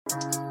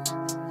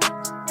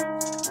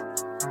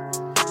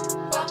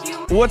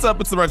What's up?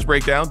 It's the Brunch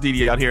Breakdown.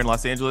 Didi out here in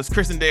Los Angeles.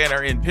 Chris and Dan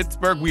are in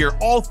Pittsburgh. We are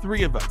all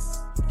three of us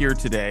here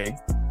today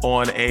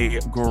on a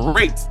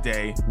great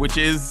day, which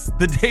is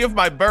the day of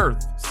my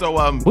birth. So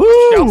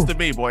shouts to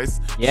me,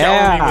 boys.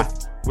 Yeah. Shower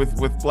me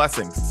with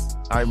blessings.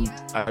 I'm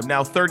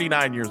now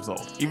 39 years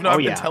old. Even though I've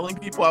been telling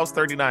people I was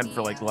 39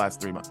 for like the last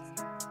 3 months.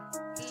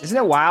 Isn't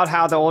it wild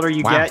how the older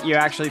you get, you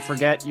actually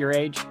forget your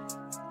age?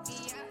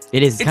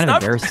 It is kind of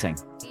embarrassing.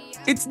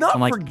 It's not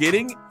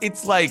forgetting.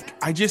 It's like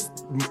I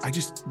just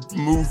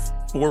move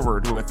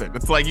forward with it.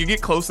 It's like you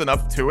get close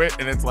enough to it,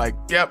 and it's like,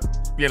 yep,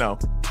 you know.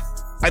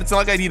 It's not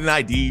like I need an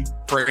ID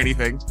for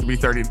anything to be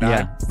 39.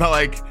 Yeah. It's not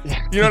like,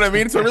 you know what I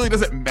mean? So it really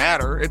doesn't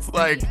matter. It's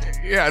like,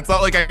 yeah, it's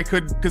not like I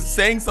could, because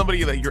saying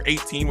somebody that you're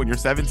 18 when you're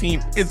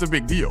 17 is a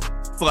big deal.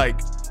 It's like,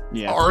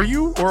 are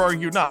you or are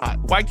you not?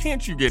 Why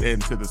can't you get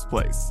into this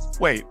place?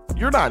 Wait,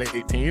 you're not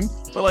 18,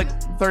 but like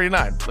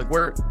 39. Like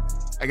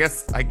I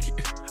guess I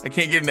can't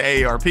get into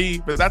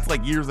AARP, but that's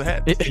like years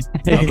ahead.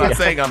 I'm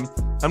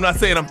not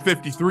saying I'm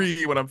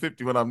 53 when I'm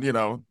 50, when I'm,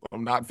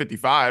 I'm not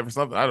 55 or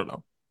something. I don't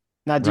know.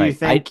 Now, do you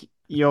think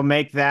you'll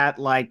make that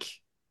like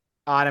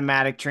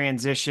automatic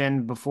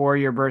transition before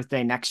your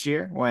birthday next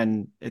year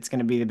when it's going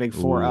to be the big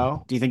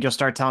 4-0? Do you think you'll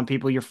start telling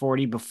people you're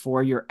 40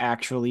 before you're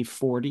actually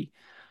 40?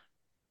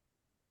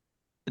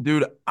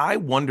 Dude, I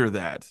wonder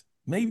that.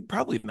 Maybe,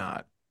 probably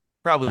not.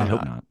 I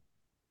hope not.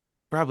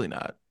 Probably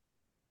not.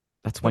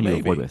 That's when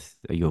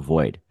you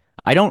avoid.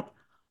 I don't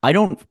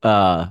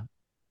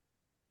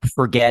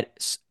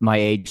forget my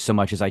age so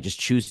much as I just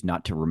choose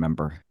not to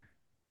remember.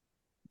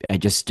 I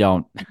just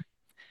don't.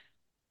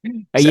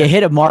 You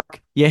hit a mark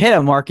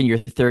in your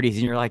 30s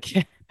and you're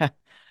like,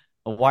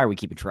 why are we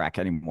keeping track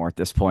anymore at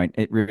this point?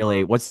 It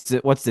really, what's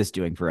this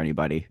doing for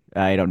anybody?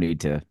 I don't need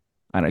to.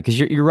 I don't, because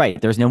you're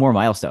right. There's no more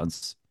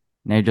milestones.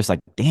 Now you're just like,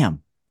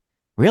 damn,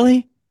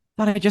 really?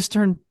 Thought I just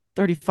turned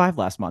 35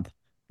 last month.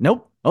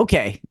 Nope.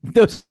 Okay.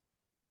 Those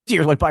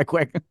years went by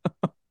quick.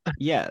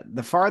 Yeah,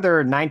 the farther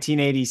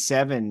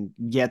 1987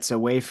 gets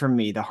away from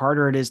me, the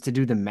harder it is to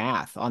do the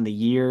math on the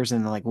years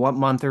and like what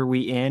month are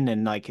we in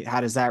and like how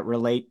does that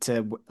relate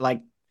to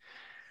like,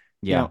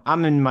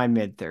 I'm in my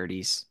mid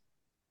 30s,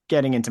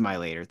 getting into my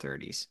later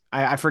 30s.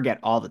 I forget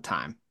all the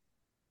time.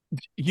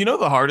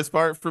 The hardest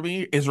part for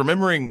me is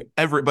remembering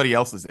everybody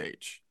else's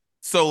age.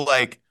 So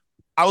like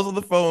I was on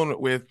the phone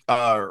with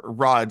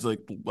Raj like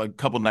a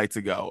couple nights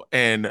ago,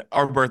 and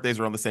our birthdays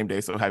were on the same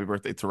day. So happy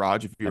birthday to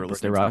Raj if you were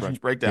listening to the Brunch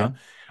Breakdown.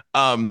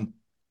 Yeah.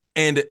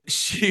 And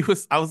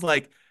I was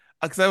like,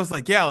 because I was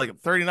like, yeah, like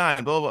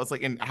 39, blah, blah, blah. It's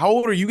like, and how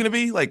old are you gonna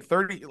be? Like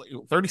 30, like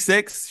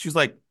 36? She was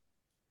like,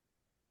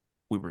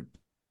 we were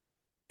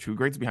 2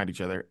 grades behind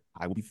each other.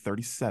 I will be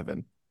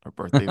 37. Our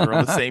birthdays are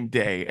on the same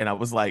day. And I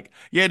was like,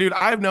 yeah, dude,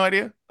 I have no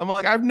idea. I'm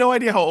like, I have no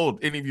idea how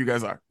old any of you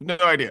guys are. No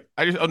idea.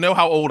 I just know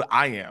how old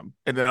I am.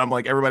 And then I'm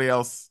like, everybody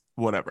else,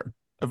 whatever.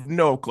 I have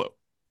no clue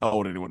how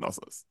old anyone else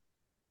is.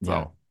 So,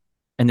 yeah.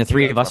 And the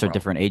three of us are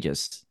different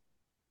ages.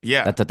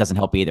 Yeah. That doesn't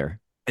help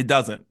either. It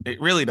doesn't. It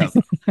really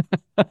doesn't.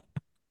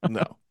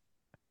 No.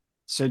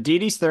 So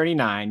Didi's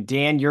 39.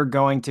 Dan, you're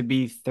going to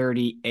be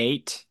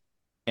 38.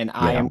 And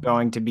I am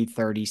going to be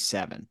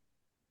 37.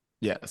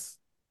 Yes.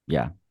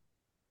 Yeah.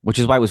 Which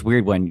is why it was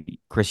weird when,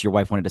 Chris, your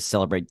wife wanted to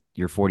celebrate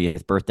your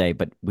 40th birthday,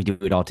 but we do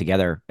it all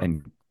together.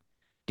 And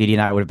Didi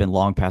and I would have been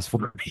long past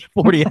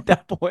 40 at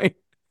that point.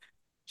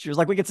 She was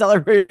like, we could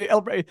celebrate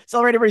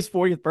everybody's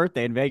 40th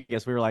birthday in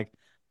Vegas. We were like,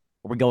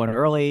 are we going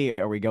early?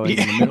 Are we going in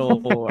the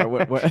middle? Or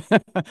what?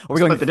 Are we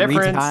going the 3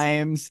 difference?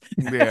 Times?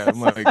 Yeah,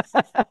 I'm like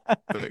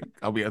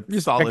I'll be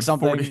a solid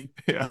 40.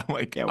 Yeah,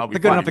 I'll be a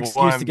good enough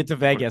excuse to get to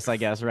Vegas, I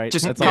guess, right?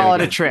 Just call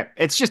it a trip.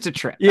 It's just a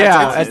trip.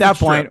 Yeah, at that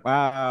point,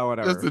 wow,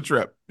 whatever. Just a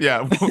trip.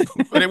 Yeah,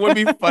 but it would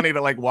be funny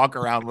to like walk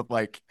around with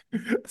like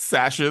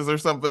sashes or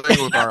something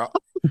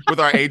with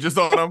our ages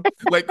on them.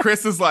 Like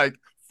Chris is like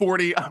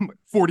 40, I'm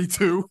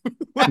 42.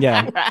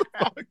 Yeah.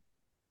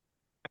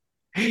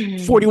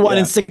 41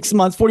 in 6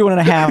 months, 41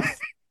 and a half.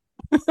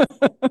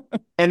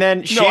 And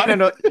then Shannon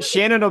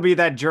will be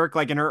that jerk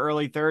like in her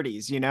early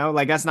 30s,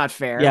 like that's not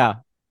fair. Yeah.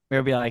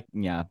 We'll be like,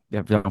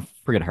 don't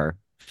forget her.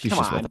 She's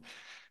just with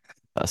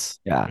us.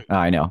 Yeah,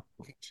 I know.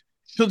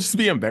 She'll just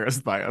be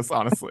embarrassed by us,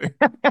 honestly.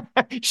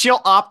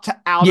 She'll opt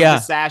out of the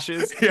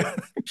sashes. Yeah.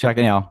 Check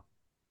it out.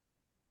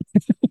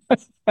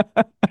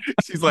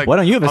 She's like, why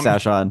don't you have a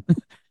sash on?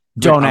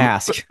 Don't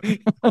ask.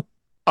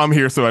 I'm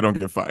here so I don't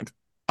get fined.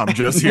 I'm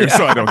just here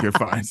so I don't get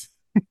fined.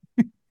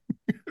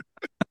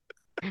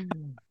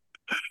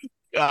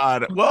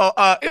 God. Well,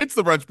 it's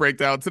the Brunch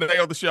Breakdown. Today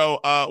on the show,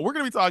 we're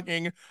going to be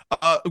talking,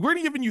 we're going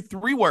to be giving you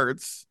 3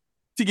 words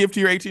to give to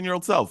your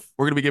 18-year-old self.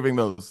 We're going to be giving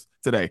those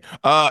today.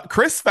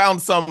 Chris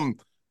found some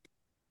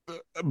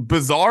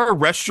bizarre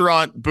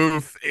restaurant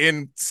booth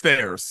in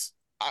stairs.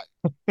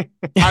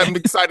 I'm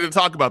excited to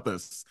talk about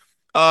this.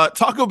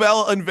 Taco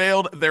Bell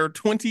unveiled their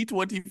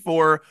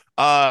 2024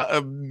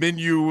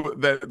 menu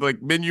that's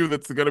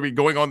going to be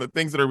going on, the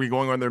things that are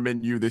going on their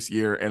menu this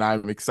year, and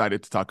I'm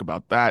excited to talk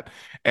about that.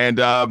 And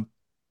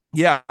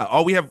Yeah.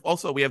 Oh, we have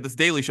this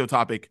Daily Show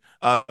topic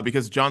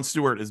because Jon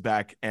Stewart is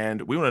back,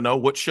 and we want to know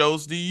what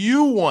shows do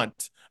you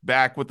want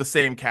back with the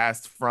same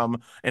cast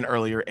from an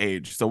earlier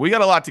age. So we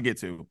got a lot to get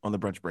to on the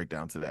brunch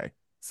breakdown today.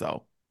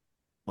 So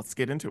let's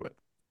get into it.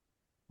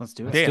 Let's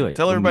do it. Let's do Dan, it.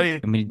 tell I mean,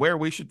 everybody I mean, where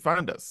we should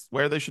find us,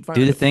 where they should do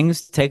find the us.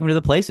 things, take them to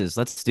the places.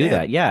 Let's do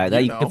that. Dan, Yeah, that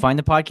you you can know find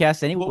the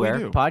podcast what we anywhere.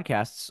 do.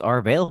 Podcasts are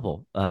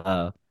available.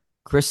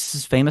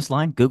 Chris's famous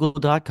line,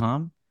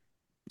 google.com,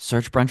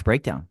 search brunch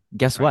breakdown.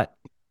 Guess Right. what?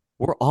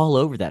 We're all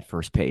over that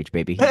first page,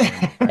 baby.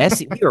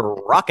 We are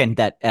rocking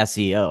that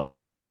SEO.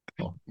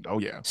 Oh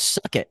yeah.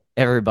 Suck it,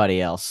 everybody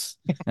else.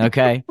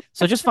 Okay.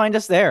 So just find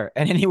us there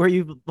and anywhere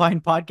you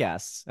find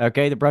podcasts.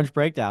 Okay. The brunch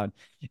breakdown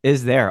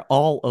is there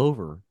all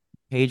over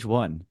page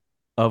one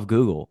of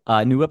Google.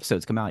 New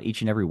episodes come out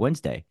each and every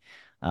Wednesday.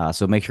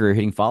 So make sure you're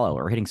hitting follow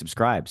or hitting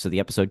subscribe so the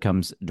episode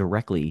comes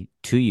directly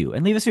to you,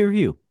 and leave us a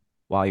review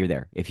while you're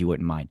there if you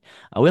wouldn't mind.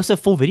 We also have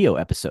full video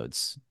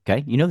episodes.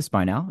 Okay. You know this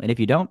by now. And if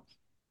you don't,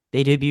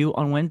 they debut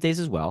on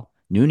Wednesdays as well,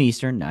 noon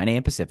Eastern, 9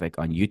 a.m. Pacific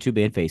on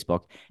YouTube and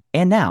Facebook.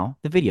 And now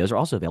the videos are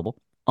also available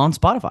on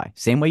Spotify.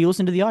 Same way you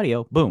listen to the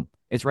audio, boom,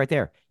 it's right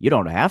there. You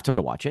don't have to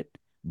watch it,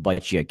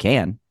 but you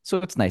can. So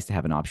it's nice to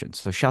have an option.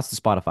 So shouts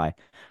to Spotify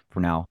for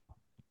now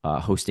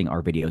hosting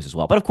our videos as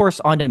well. But of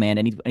course, on demand,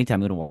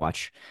 anytime you want to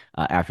watch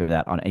after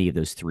that on any of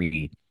those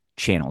three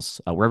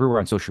channels. We're everywhere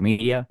on social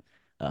media,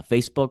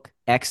 Facebook,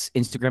 X,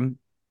 Instagram,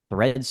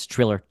 Threads,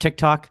 Triller,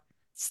 TikTok.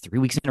 It's 3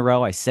 weeks in a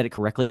row. I said it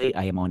correctly.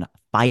 I am on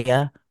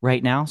fire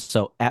right now.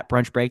 So at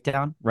Brunch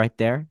Breakdown right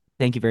there.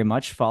 Thank you very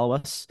much. Follow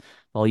us.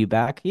 Follow you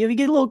back. You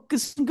get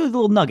some good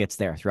little nuggets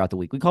there throughout the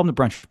week. We call them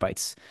the brunch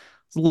bites.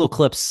 Little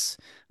clips,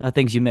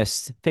 things you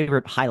missed,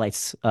 favorite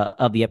highlights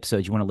of the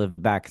episodes you want to live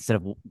back instead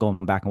of going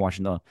back and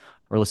watching the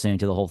or listening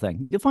to the whole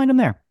thing. You'll find them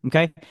there.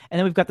 Okay. And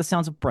then we've got the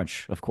sounds of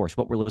brunch, of course,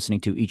 what we're listening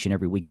to each and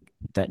every week.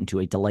 That into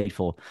a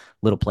delightful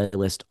little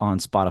playlist on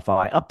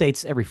Spotify.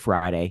 Updates every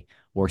Friday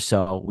or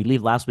so. We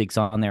leave last week's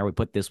on there. We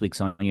put this week's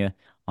on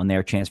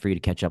there. Chance for you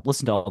to catch up.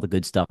 Listen to all the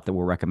good stuff that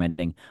we're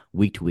recommending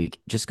week to week.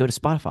 Just go to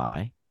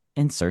Spotify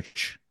and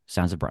search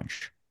Sounds of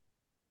Brunch.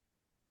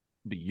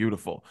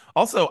 Beautiful.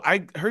 Also,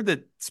 I heard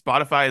that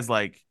Spotify is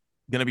like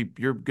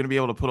you're gonna be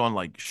able to put on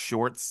like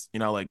shorts,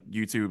 like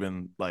YouTube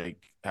and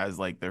like has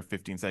like their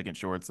 15-second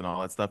shorts and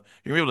all that stuff.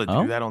 You're gonna be able to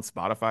do Oh, that on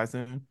Spotify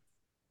soon.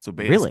 So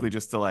basically really?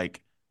 just to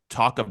like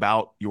talk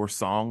about your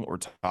song or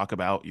talk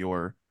about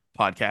your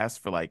podcast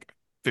for like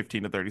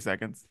 15 to 30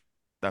 seconds.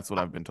 That's what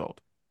I've been told.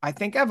 I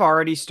think I've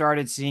already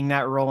started seeing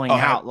that rolling Oh,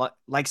 have out.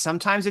 Like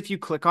sometimes if you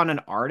click on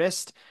an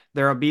artist,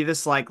 there'll be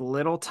this like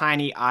little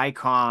tiny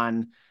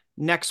icon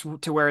next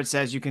to where it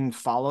says you can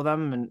follow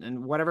them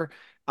and whatever,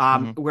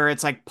 mhm. where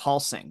it's like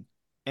pulsing.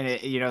 And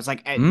it's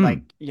like,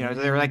 Mm.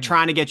 they're like Mm.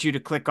 trying to get you to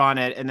click on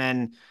it. And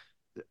then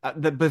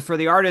but for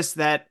the artists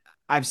that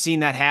I've seen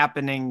that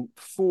happening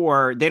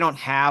for, they don't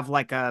have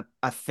like a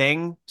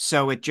thing.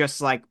 So it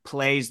just like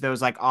plays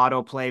those like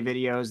autoplay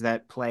videos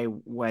that play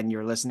when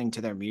you're listening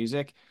to their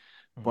music.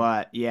 Mhm.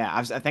 But yeah,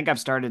 I think I've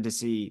started to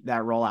see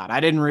that roll out. I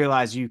didn't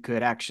realize you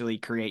could actually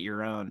create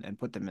your own and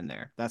put them in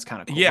there. That's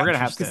kind of cool. Yeah, We're gonna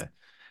have because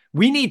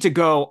we need to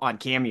go on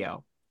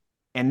Cameo,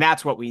 and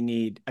that's what we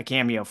need a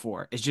Cameo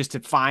for, is just to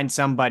find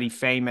somebody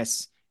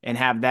famous and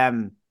have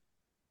them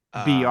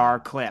be uh our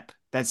clip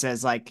that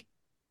says like,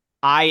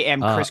 I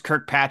am Uh, Chris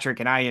Kirkpatrick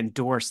and I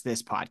endorse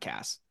this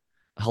podcast.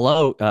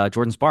 Hello,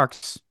 Jordan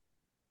Sparks,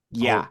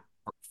 Yeah.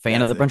 oh,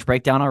 fan of that's the it. Brunch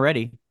Breakdown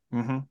already.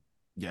 Mm-hmm.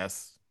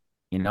 Yes.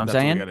 You know what I'm That's what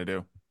we saying? got to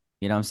do.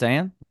 You know what I'm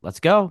saying? Let's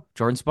go.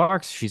 Jordan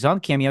Sparks. She's on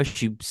Cameo.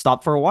 She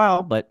stopped for a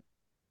while, but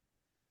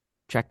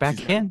check She's back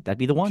got to in. That'd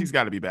be the she's one.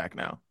 got to be back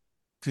now.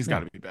 She's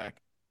got Yeah, to be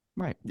back.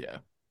 right. Yeah.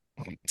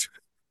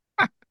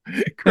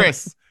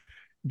 Chris,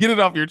 get it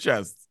off your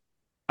chest.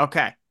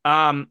 Okay.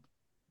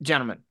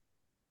 Gentlemen,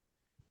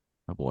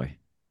 Oh boy.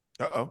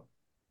 Uh-oh.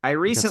 I We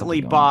got recently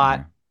something going on bought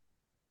here.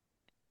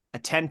 a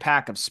 10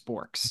 pack of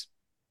sporks.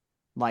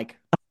 Like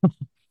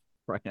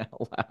Right now.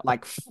 Loud.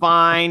 like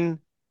fine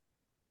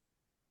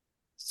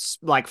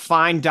like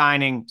fine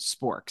dining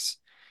sporks.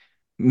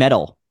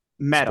 Metal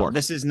Metal.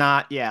 This sporks. is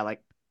not, yeah,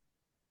 like,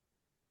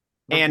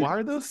 Like, and why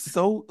are those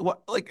so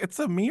what like it's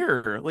a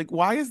mirror. Like,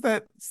 why is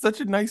that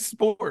such a nice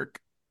spork?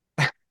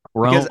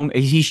 because Chrome.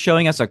 He's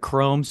showing us a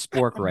chrome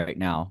spork right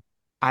now.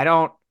 I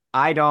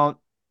don't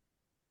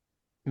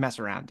mess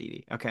around,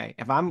 Didi. Okay.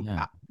 If I'm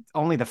Yeah.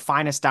 only the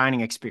finest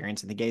dining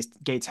experience in the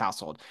Gates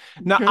household.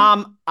 No, Okay.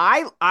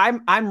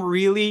 I'm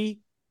really,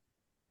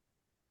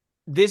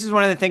 this is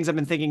one of the things I've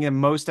been thinking the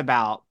most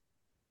about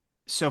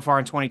so far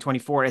in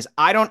 2024 is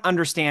I don't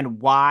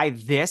understand why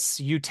this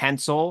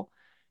utensil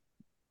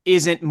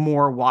isn't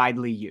more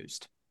widely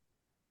used.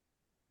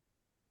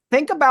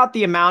 Think about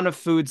the amount of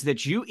foods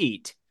that you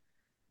eat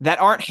that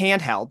aren't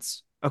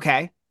handhelds,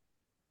 okay?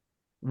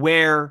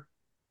 Where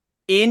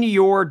in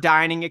your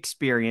dining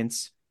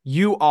experience,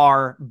 you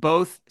are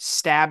both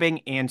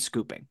stabbing and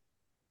scooping.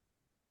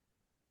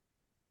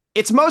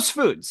 It's most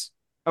foods,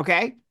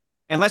 okay?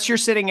 Unless you're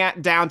sitting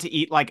down to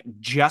eat like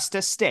just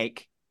a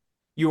steak,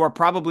 you are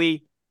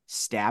probably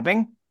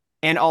stabbing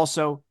and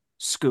also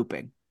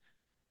scooping.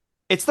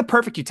 It's the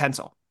perfect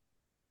utensil.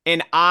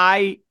 And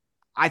I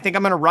think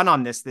I'm going to run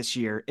on this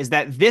year is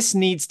that this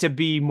needs to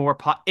be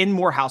in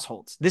more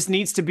households. This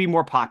needs to be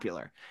more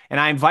popular. And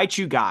I invite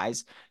you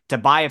guys to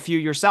buy a few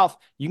yourself.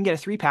 You can get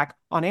a 3-pack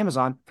on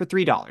Amazon for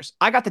 $3.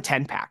 I got the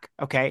 10-pack,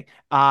 okay?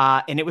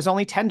 And it was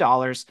only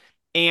 $10,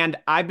 and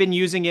I've been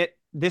using it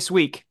this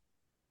week,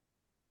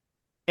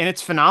 and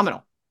it's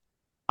phenomenal.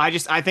 I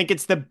think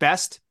it's the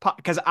best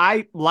because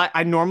I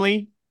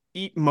normally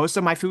eat most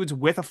of my foods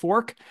with a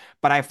fork,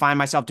 but I find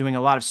myself doing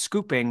a lot of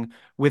scooping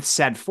with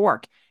said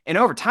fork. And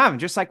over time, I'm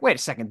just like, wait a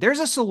second, there's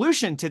a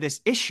solution to this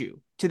issue,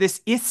 to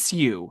this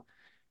issue.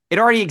 It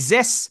already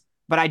exists,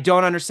 but I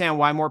don't understand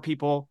why more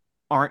people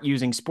aren't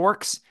using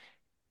sporks.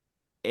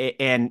 This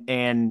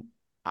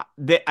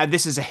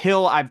is a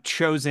hill I've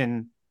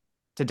chosen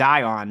to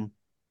die on.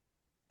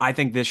 I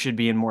think this should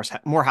be in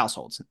more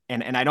households.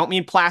 And I don't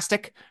mean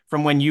plastic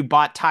from when you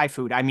bought Thai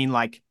food. I mean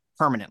like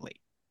permanently.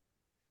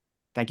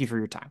 Thank you for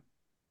your time.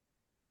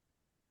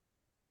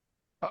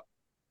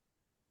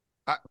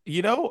 Uh,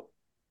 you know,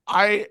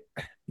 I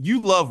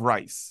you love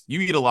rice.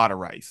 You eat a lot of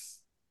rice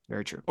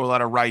Very true. or a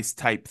lot of rice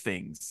type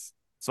things.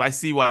 So I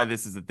see why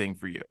this is a thing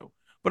for you.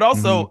 But Mhm.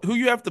 also, who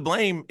you have to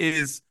blame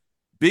is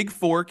Big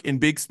Fork and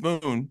Big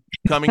Spoon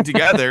coming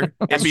together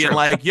and That's being true.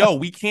 like, "Yo,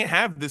 we can't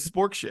have this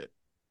spork shit.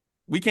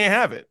 We can't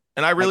have it."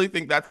 And I I, really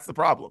think that's the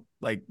problem.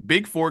 Like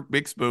Big Fork,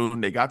 Big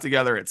Spoon, they got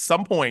together at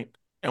some point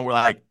and we're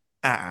like,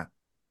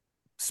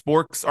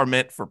 sporks are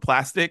meant for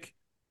plastic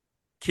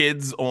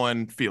kids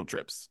on field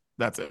trips.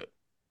 That's it.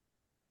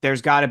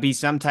 there's got to be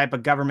some type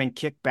of government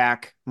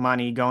kickback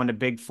money going to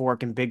Big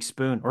Fork and Big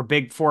Spoon, or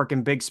Big Fork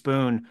and Big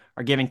Spoon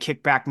are giving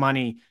kickback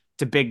money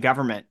to big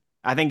government.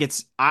 I think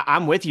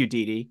I'm with you,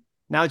 Didi.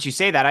 Now that you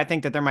say that, I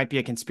think that there might be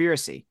a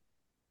conspiracy.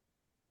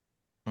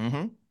 Mm-hmm.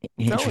 I'm telling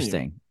you.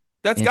 Interesting.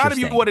 That's got to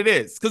be Interesting. what it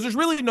is. Because there's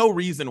really no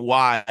reason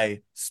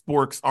why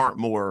sporks aren't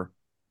more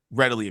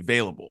readily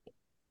available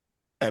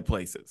at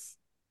places.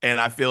 And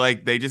I feel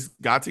like they just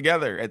got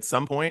together at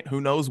some point,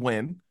 who knows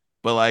when,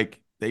 but like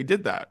they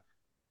did that.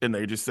 And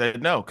they just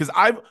said no. Because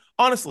I've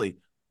honestly,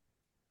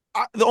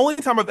 the only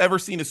time I've ever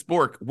seen a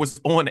spork was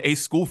on a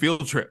school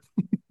field trip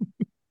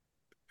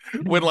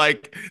when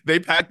like they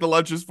packed the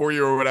lunches for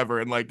you or whatever.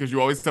 And like, because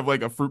you always have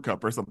like a fruit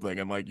cup or something.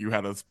 And like you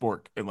had a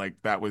spork and like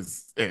that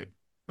was it.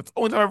 That's the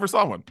only time I ever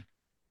saw one.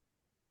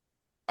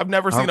 I've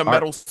never seen Our, a our,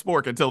 metal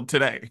spork until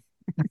today.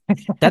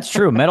 that's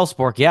true. Metal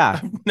spork. Yeah.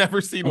 I've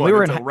never seen When we one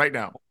were in until right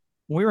now.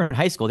 when we were in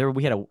high school,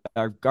 we had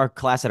our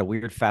class had a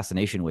weird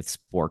fascination with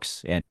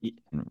sporks, and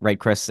right,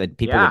 Chris said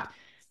people Yeah. would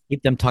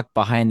keep them tucked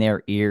behind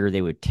their ear.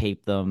 They would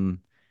tape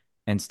them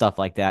and stuff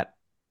like that.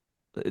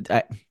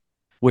 I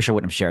wish I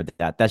wouldn't have shared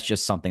that. That's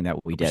just something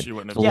that we I wish did. you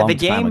wouldn't It have was a Yeah, the long shared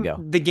that. time game ago.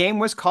 the game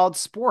was called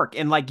Spork,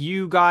 and like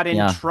you got in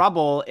Yeah,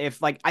 trouble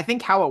if like I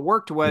think how it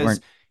worked you was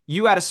weren't.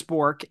 you had a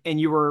spork and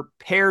you were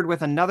paired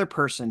with another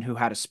person who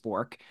had a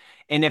spork.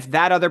 And if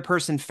that other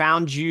person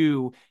found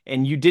you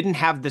and you didn't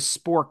have the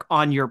spork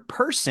on your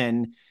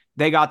person,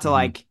 they got to Mhm.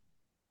 like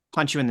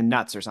punch you in the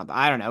nuts or something.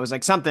 I don't know. It was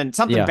like something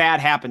Yeah, bad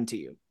happened to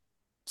you.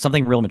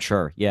 something real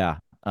mature. Yeah.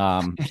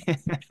 Um,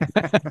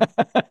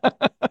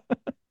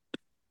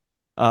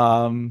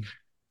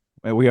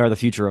 we are the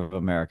future of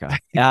America.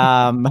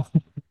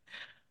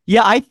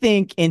 Yeah, I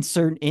think in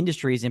certain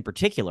industries in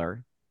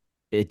particular,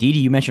 Didi,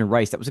 you mentioned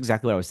rice. That was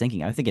exactly what I was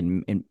thinking. I think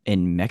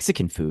in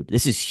Mexican food,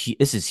 this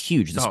is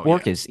huge. The Oh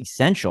spork yeah. is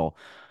essential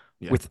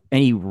Yeah. with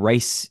any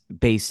rice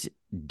based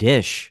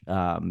dish.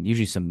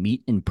 Usually some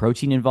meat and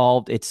protein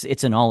involved.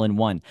 It's an all in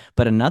one.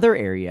 But another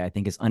area I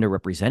think is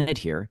underrepresented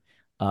here,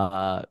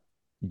 uh,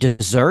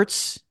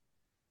 desserts,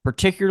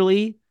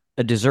 particularly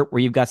a dessert where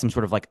you've got some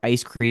sort of like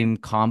ice cream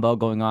combo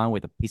going on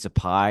with a piece of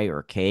pie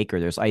or cake, or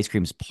there's ice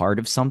cream's part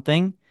of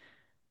something.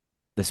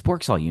 The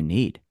spork's all you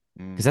need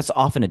because Mm. that's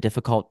often a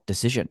difficult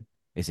decision.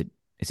 Is it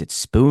is it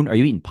spoon? Are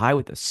you eating pie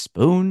with a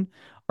spoon?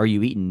 Are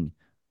you eating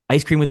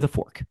ice cream with a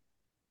fork?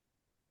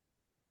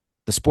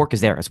 The spork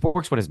is there. A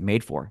spork's what it's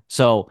made for.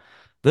 So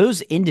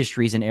those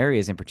industries and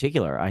areas in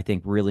particular, I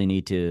think, really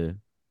need to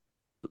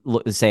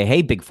say,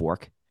 "Hey, big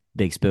fork,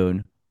 big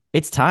spoon,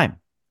 it's time.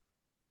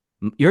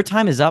 Your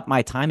time is up.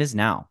 My time is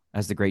now,"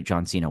 as the great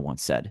John Cena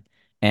once said.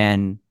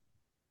 And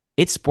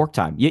it's spork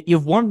time.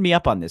 You've warmed me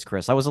up on this,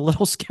 Chris. I was a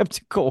little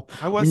skeptical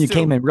I when was you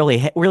came too. in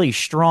really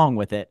strong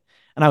with it.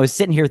 And I was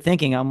sitting here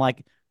thinking, I'm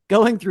like,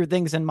 going through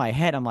things in my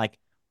head. I'm like,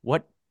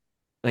 what?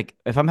 Like,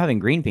 if I'm having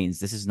green beans,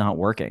 this is not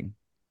working.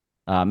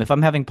 If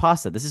I'm having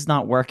pasta, this is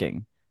not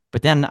working.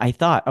 But then I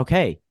thought,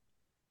 okay,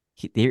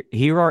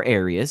 here are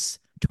areas,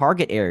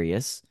 target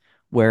areas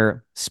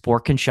where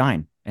sport can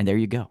shine. And there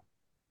you go.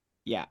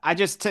 Yeah, I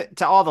just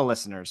to all the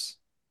listeners,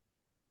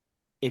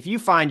 if you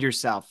find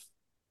yourself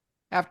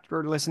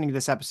after listening to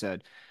this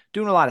episode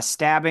doing a lot of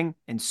stabbing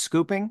and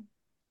scooping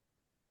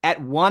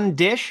at one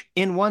dish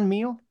in one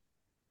meal,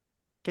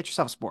 get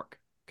yourself a spork.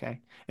 Okay.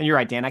 And you're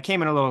right, Dan. I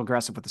came in a little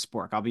aggressive with the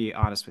spork. I'll be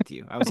honest with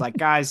you. I was like,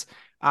 guys,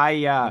 I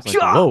was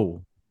like,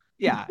 whoa,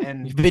 yeah,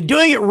 and you've been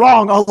doing it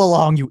wrong all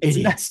along, you it's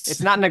not idiots.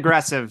 it's not an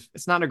aggressive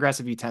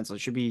utensil. It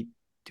should be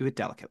do it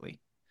delicately.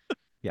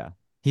 Yeah.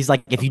 He's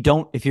like, if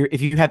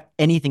you have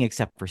anything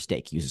except for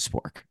steak, use a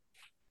spork.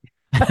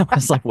 I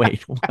was like,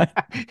 wait, what?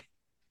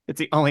 It's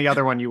the only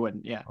other one you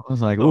wouldn't. Yeah. I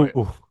was like, Oh,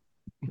 ooh,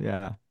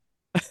 yeah.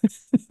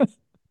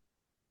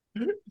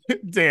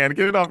 Dan,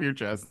 get it off your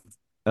chest.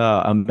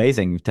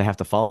 Amazing to have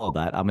to follow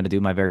that. I'm going to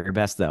do my very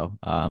best, though.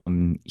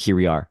 Here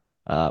we are.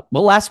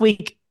 Well, last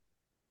week,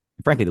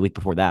 frankly, the week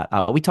before that,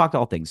 we talked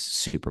all things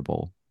Super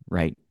Bowl,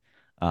 right?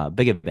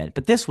 Big event.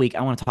 But this week,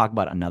 I want to talk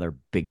about another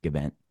big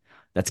event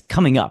that's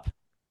coming up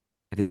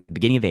at the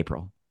beginning of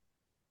April.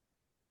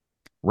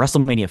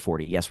 WrestleMania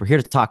 40. Yes, we're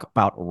here to talk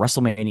about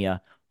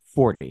WrestleMania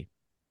 40.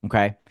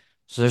 Okay.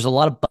 So there's a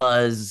lot of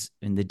buzz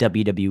in the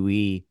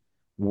WWE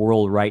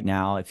world right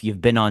now. If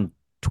you've been on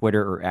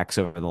Twitter or X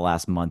over the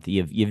last month,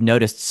 you've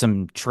noticed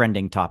some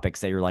trending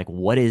topics that you're like,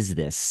 what is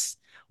this?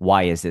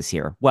 Why is this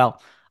here?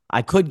 Well,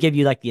 I could give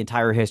you like the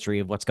entire history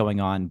of what's going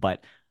on,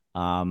 but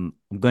I'm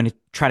going to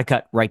try to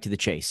cut right to the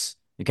chase.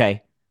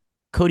 Okay.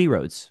 Cody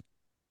Rhodes,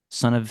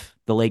 son of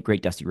the late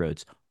great Dusty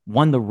Rhodes,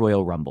 won the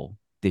Royal Rumble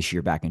this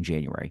year back in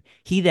January.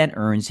 He then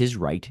earns his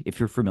right, if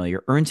you're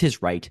familiar, earns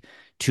his right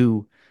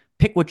to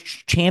pick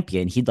which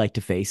champion he'd like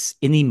to face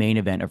in the main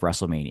event of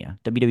WrestleMania.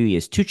 WWE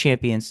has two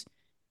champions.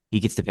 He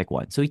gets to pick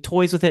one. So he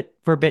toys with it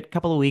for a bit,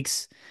 couple of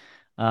weeks.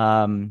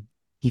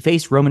 He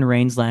faced Roman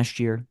Reigns last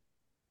year.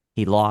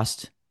 He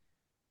lost.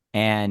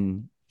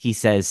 And he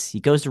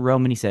goes to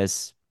Roman. He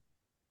says,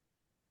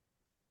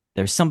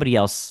 there's somebody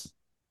else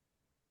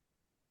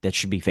that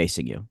should be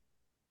facing you.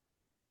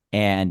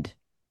 And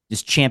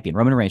this champion,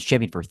 Roman Reigns,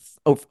 champion for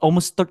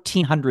almost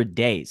 1,300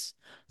 days.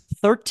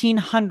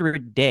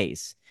 1,300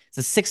 days. It's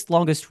the sixth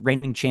longest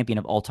reigning champion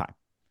of all time.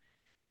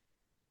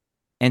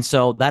 And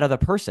so that other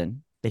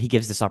person that he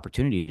gives this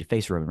opportunity to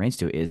face Roman Reigns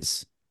to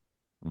is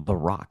The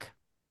Rock.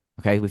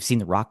 Okay, we've seen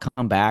The Rock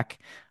come back,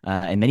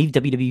 and many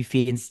WWE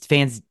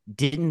fans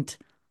didn't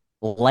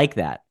like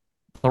that.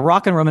 The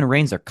Rock and Roman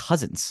Reigns are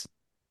cousins.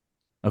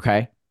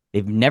 Okay,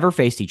 they've never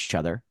faced each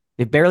other.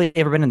 They've barely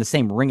ever been in the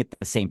same ring at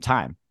the same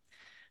time.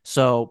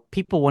 So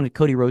people wanted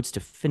Cody Rhodes to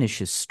finish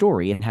his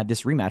story and have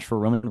this rematch for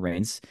Roman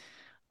Reigns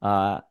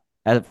from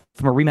a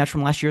rematch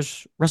from last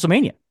year's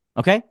WrestleMania.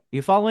 Okay? Are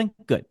you following?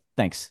 Good.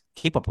 Thanks.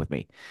 Keep up with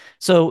me.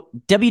 So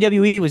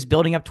WWE was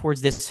building up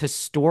towards this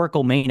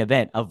historical main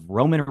event of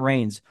Roman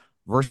Reigns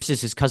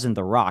versus his cousin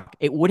The Rock.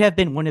 It would have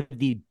been one of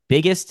the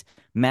biggest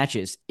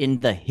matches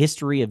in the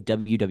history of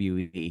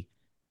WWE.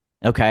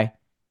 Okay?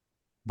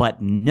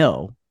 But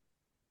no,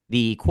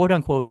 the quote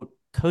unquote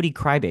Cody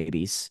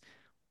crybabies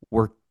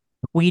were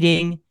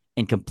tweeting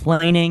and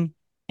complaining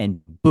and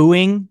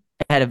booing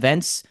at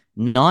events,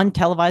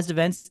 televised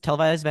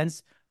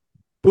events,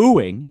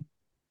 booing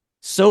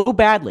so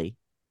badly,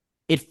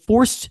 it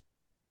forced,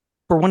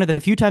 for one of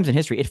the few times in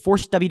history, it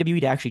forced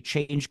WWE to actually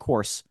change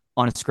course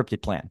on a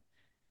scripted plan.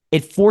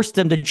 It forced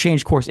them to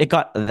change course. It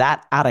got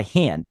that out of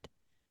hand.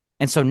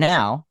 And so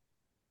now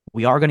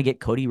we are going to get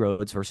Cody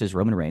Rhodes versus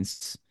Roman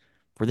Reigns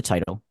for the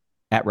title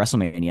at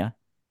WrestleMania.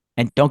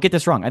 And don't get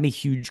this wrong, I'm a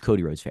huge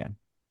Cody Rhodes fan,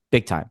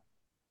 big time.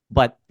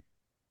 But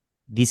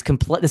this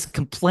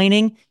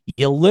complaining,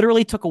 you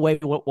literally took away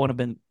what would have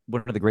been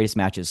one of the greatest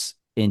matches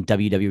in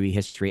WWE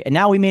history. And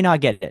now we may not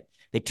get it.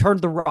 They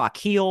turned The Rock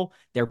heel.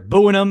 They're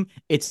booing him.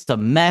 It's a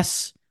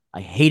mess.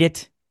 I hate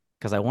it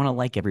because I want to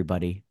like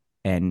everybody.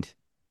 And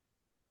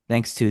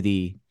thanks to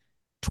the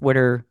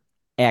Twitter,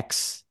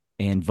 X,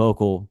 and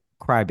vocal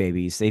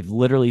crybabies, they've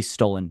literally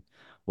stolen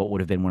what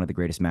would have been one of the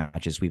greatest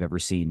matches we've ever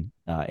seen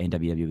in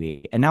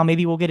WWE. And now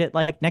maybe we'll get it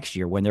like next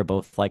year when they're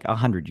both like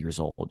 100 years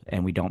old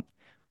and we don't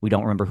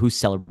remember who's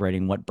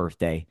celebrating what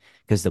birthday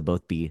because they'll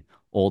both be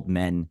old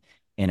men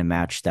in a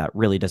match that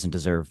really doesn't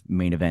deserve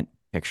main event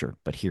picture.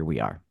 But here we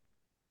are.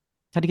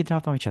 How to get that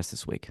off my chest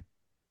this week.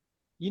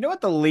 You know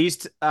what the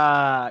least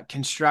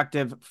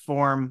constructive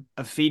form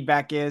of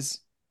feedback is?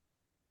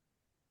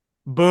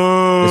 This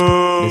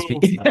Boo.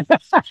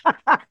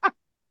 I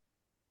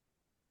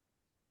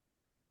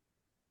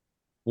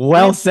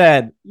Well mean,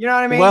 said. you know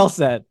what I mean? Well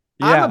said.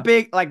 I'm a Yeah.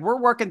 big like we're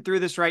working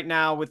through this right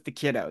now with the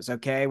kiddos,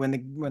 okay? When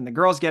the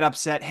girls get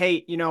upset,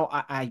 hey,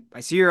 I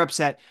see you're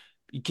upset.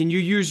 Can you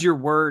use your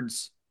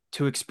words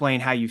to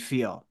explain how you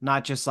feel?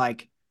 Not just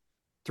like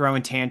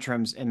throwing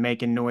tantrums and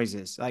making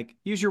noises. Like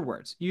use your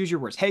words. Use your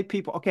words. Hey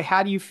people, okay,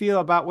 how do you feel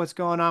about what's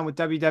going on with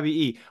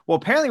WWE? Well,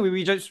 apparently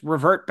we just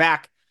revert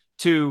back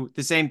to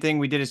the same thing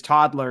we did as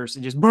toddlers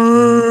and just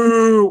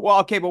boo. Well,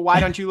 okay, but why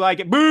don't you like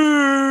it?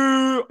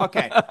 Boo.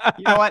 Okay.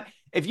 You know what?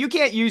 If you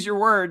can't use your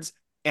words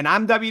and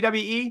I'm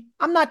WWE,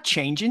 I'm not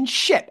changing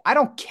shit. I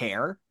don't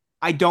care.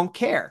 I don't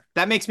care.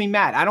 That makes me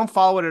mad. I don't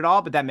follow it at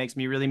all, but that makes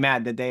me really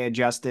mad that they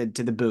adjusted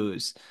to the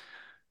booze.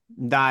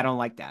 I don't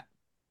like that.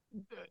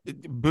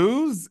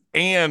 Booze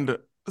and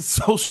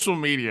social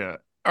media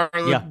are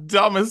the Yeah.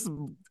 dumbest.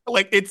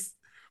 Like it's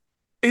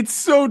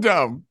so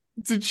dumb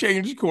to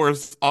change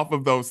course off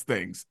of those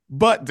things.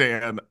 But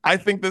Dan, I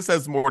think this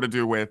has more to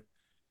do with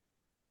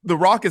The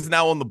Rock is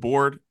now on the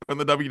board in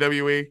the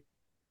WWE,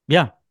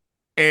 Yeah.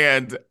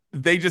 and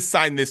they just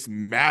signed this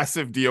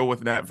massive deal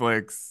with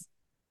Netflix.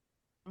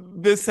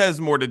 This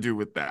has more to do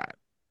with that.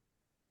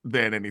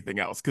 than anything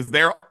else. Because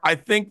I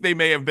think they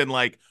may have been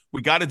like,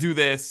 we got to do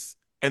this.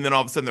 And then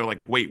all of a sudden they're like,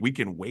 wait, we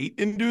can wait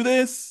and do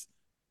this.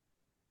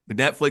 The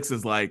Netflix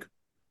is like,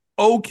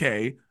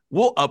 okay,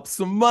 we'll up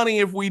some money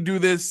if we do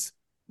this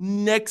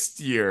next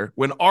year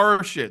when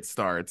our shit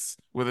starts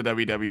with the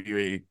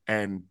WWE.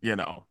 And,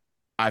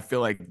 I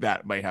feel like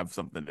that might have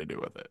something to do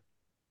with it.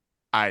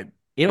 I,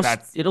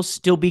 that's, It'll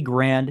still be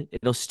grand.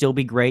 It'll still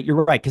be great.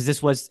 You're right, because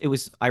it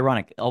was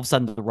ironic. All of a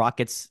sudden, the Rock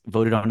gets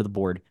voted onto the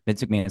board.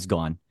 Vince McMahon is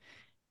gone,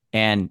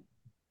 and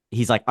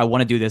he's like, "I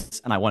want to do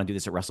this, and I want to do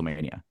this at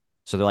WrestleMania."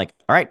 So they're like,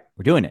 "All right,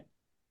 we're doing it."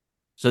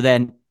 So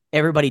then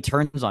everybody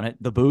turns on it,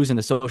 the booze and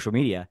the social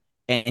media,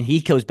 and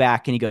he goes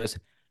back and he goes,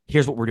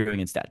 "Here's what we're doing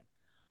instead.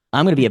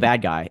 I'm going to be a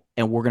bad guy,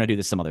 and we're going to do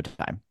this some other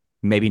time,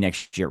 maybe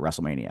next year at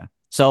WrestleMania."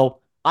 So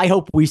I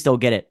hope we still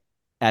get it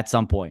at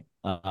some point.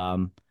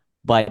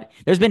 But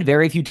there's been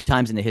very few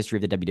times in the history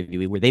of the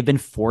WWE where they've been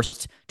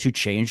forced to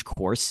change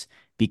course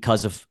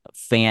because of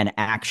fan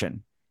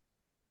action.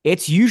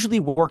 It's usually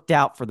worked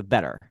out for the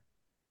better.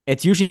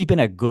 It's usually been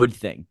a good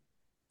thing.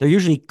 They're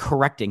usually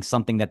correcting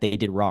something that they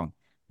did wrong.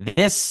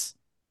 This,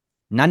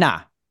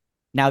 nah.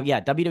 Now,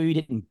 yeah, WWE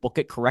didn't book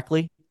it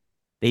correctly.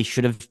 They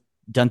should have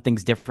done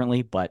things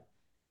differently, but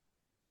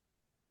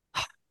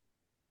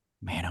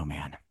man, oh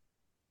man,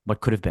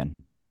 what could have been,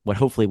 what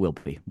hopefully will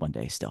be one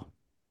day still.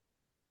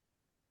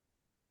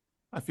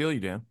 I feel you,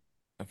 Dan.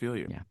 I feel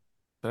you. Yeah.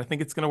 But I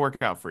think it's going to work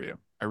out for you.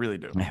 I really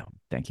do. No,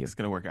 thank you. It's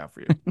going to work out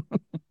for you.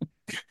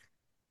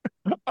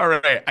 All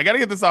right. I got to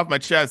get this off my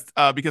chest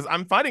because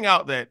I'm finding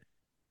out that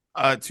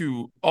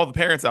to all the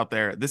parents out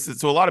there,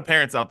 to a lot of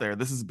parents out there,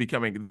 this is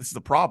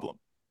a problem.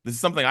 This is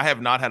something I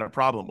have not had a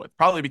problem with,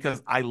 probably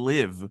because I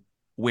live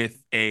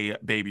with a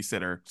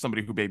babysitter,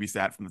 somebody who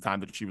babysat from the time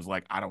that she was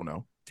like, I don't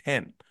know,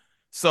 10.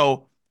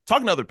 So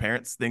talking to other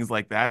parents, things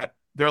like that,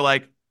 they're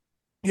like,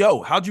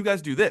 yo, how'd you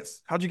guys do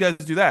this? How'd you guys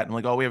do that? I'm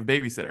like, oh, we have a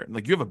babysitter. I'm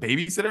like, you have a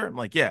babysitter? I'm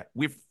like, yeah,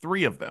 we have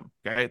 3 of them.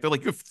 Okay. They're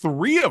like, you have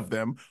 3 of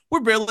them?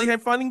 We're barely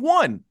finding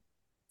one.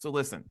 So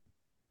listen,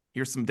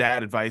 here's some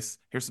dad advice.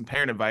 Here's some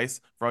parent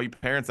advice for all you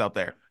parents out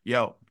there.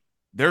 Yo,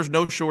 there's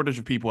no shortage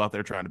of people out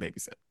there trying to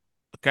babysit.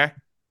 Okay.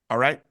 All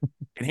right.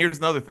 And here's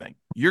another thing.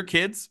 Your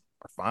kids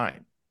are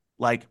fine.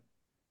 Like,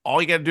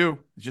 all you got to do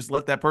is just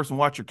let that person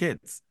watch your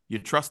kids. You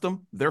trust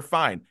them, they're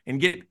fine.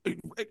 And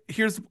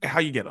here's how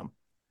you get them.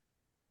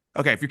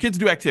 Okay, if your kids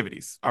do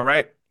activities, all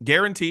right,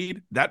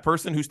 guaranteed that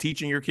person who's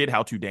teaching your kid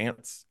how to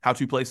dance, how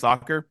to play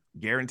soccer,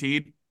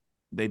 guaranteed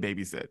they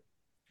babysit.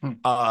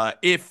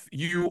 If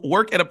you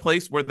work at a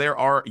place where there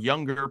are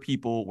younger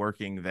people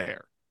working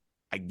there,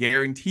 I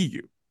guarantee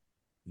you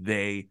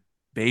they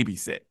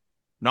babysit.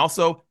 And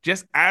also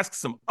just ask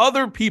some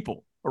other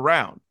people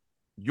around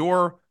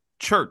your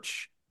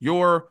church,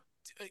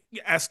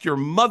 ask your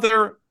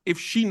mother if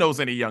she knows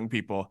any young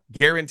people,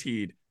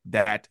 guaranteed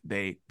that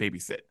they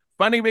babysit.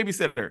 Finding a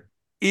babysitter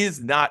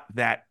is not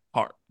that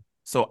hard.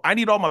 So I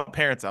need all my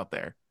parents out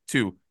there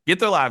to get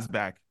their lives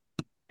back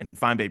and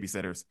find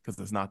babysitters because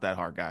it's not that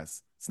hard,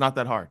 guys. It's not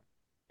that hard.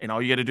 And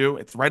all you got to do,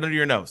 it's right under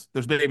your nose.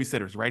 There's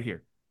babysitters right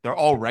here. They're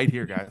all right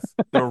here, guys.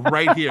 They're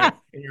right here.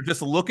 And you're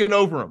just looking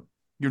over them.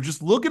 You're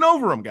just looking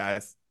over them,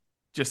 guys.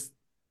 It's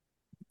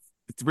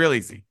real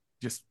easy.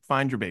 Just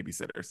find your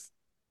babysitters.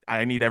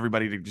 I need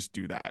everybody to just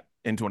do that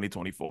in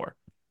 2024.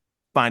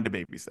 Find a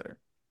babysitter.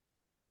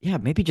 Yeah,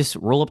 maybe just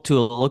roll up to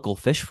a local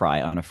fish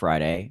fry on a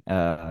Friday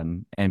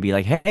and be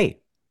like,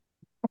 hey,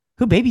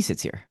 who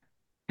babysits here?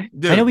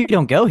 Dude, I know we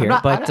don't go here,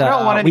 but I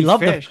don't want any we love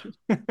fish.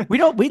 We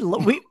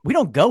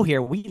don't go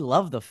here. We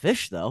love the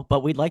fish though,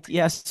 but we'd like to.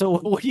 Yeah. So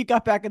what do you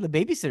got back in the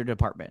babysitter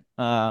department?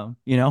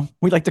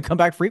 We'd like to come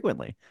back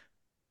frequently.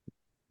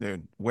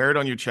 Dude, wear it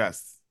on your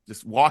chest.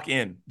 Just walk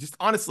in. Just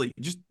honestly,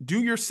 just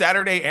do your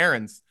Saturday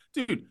errands,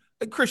 dude.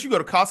 Chris, you go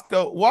to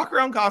Costco, walk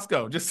around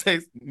Costco. Just say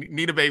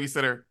need a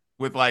babysitter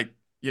with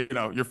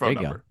your phone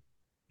number. Go.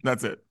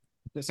 That's it.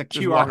 Just a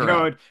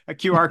QR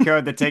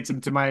code that takes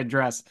them to my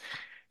address.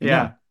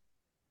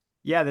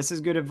 Yeah, this is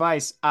good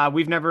advice.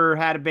 We've never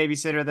had a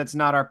babysitter that's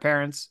not our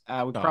parents.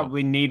 We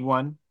probably need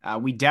one.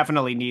 We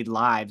definitely need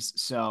lives.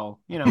 So,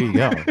 There you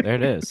go. There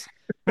it is.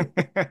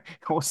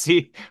 We'll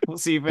see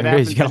if it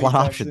happens. You got a lot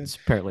of options,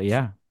 apparently.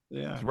 Yeah.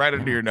 It's right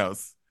under your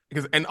nose.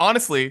 And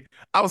honestly,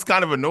 I was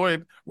kind of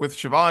annoyed with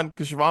Siobhan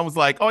because Siobhan was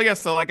like, oh, yeah,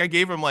 so I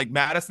gave him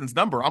Madison's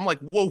number. I'm like,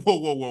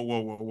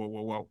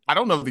 whoa. I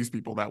don't know these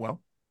people that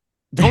well.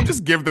 Don't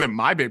just give them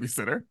my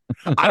babysitter.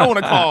 I don't want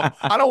to call.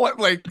 I don't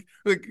want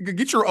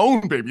get your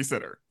own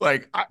babysitter.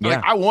 I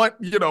want,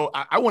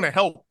 I want to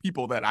help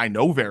people that I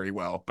know very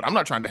well, but I'm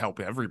not trying to help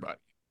everybody.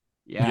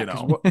 Yeah.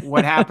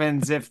 What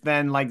happens if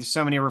then there's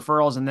so many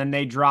referrals and then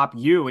they drop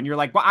you and you're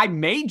like, well, I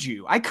made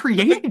you. I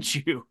created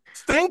you.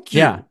 Thank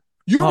you. Yeah.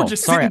 You were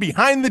just sitting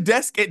behind the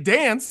desk at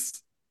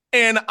dance,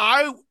 and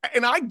I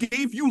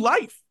gave you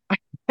life.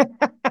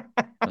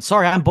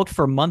 Sorry, I'm booked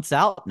for months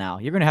out now.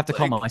 You're going to have to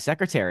call my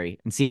secretary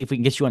and see if we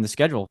can get you on the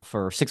schedule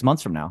for 6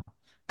 months from now.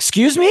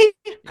 Excuse me?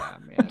 Yeah,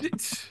 man.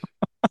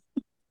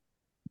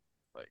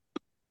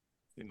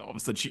 All of a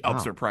sudden she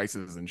ups her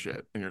prices and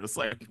shit, and you're just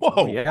like,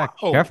 whoa, yeah,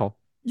 careful.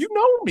 You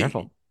know me.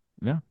 Careful.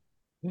 Yeah.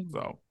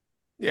 So,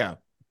 yeah.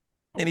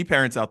 Any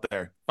parents out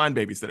there, find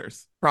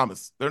babysitters.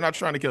 Promise. They're not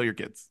trying to kill your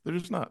kids. They're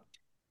just not.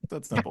 It's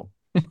that simple.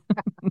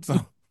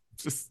 So,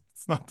 it's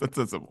not that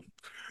simple.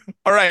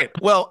 All right.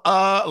 Well,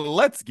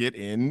 let's get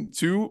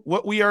into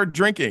what we are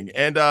drinking.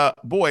 And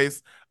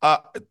boys,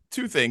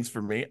 two things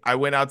for me. I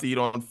went out to eat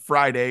on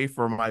Friday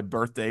for my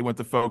birthday, went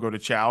to Fogo de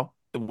Chao,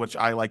 which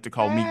I like to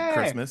call meat Hey,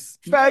 Christmas.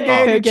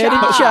 Fergie the Get a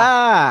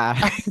cha.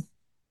 cha.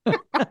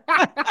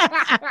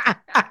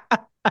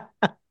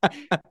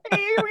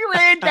 We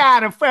ran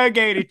down a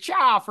Fergie the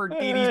cha for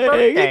Dee Dee's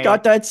birthday. You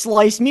got that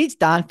sliced meats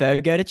down, go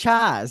to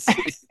Chaz.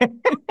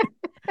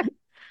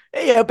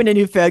 Hey, open a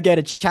new go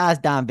to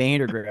Chaz down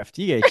Vandergrift.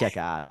 You gotta check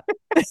out.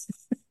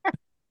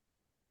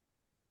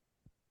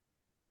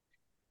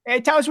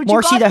 Hey, tell us what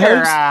Marcy, you got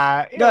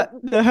the there. host,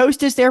 the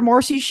hostess there,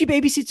 Marcy, she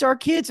babysits our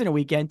kids in a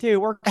weekend too.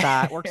 Works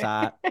out.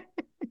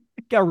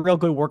 Got a real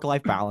good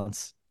work-life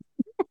balance.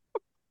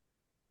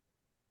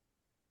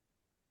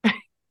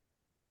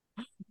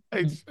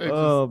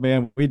 Oh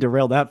man, we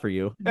derailed that for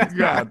you.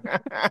 God,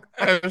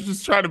 I was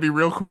just trying to be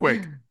real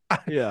quick.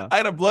 Yeah. I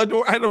had a blood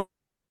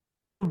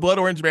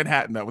orange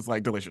Manhattan that was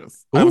like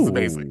delicious. That was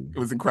amazing. It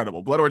was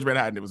incredible. Blood orange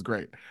Manhattan. It was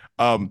great.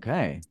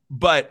 Okay.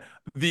 But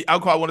the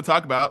alcohol I want to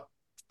talk about,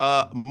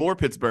 more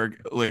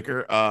Pittsburgh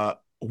liquor,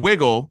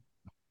 Wiggle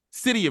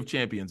City of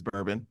Champions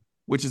bourbon,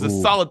 which is a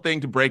solid thing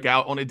to break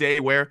out on a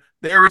day where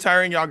they're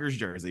retiring Yonkers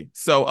jersey.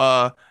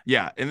 So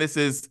yeah, and this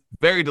is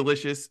very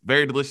delicious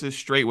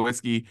straight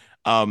whiskey.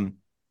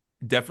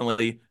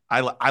 Definitely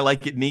I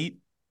like it neat,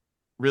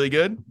 really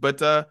good. But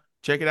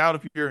check it out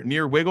if you're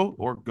near Wiggle,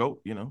 or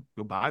go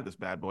buy this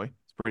bad boy.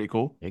 It's pretty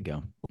cool. There you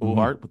go. Cool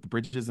art with the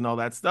bridges and all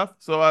that stuff.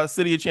 So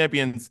City of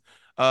Champions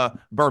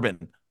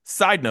bourbon.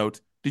 Side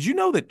note, did you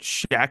know that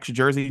Shaq's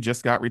jersey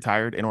just got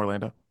retired in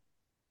Orlando?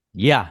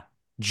 Yeah.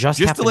 Just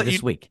happened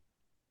this week.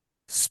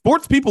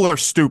 Sports people are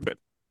stupid.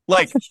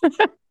 Like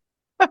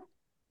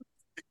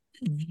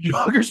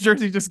Yonkers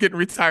jersey just getting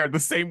retired the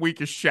same week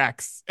as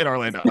Shaq's in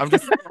Orlando. I'm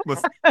just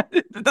listen,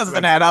 it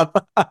doesn't add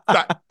up.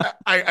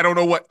 I don't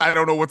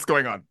know what's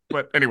going on.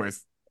 But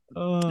anyways,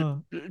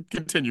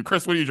 continue.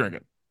 Chris, what are you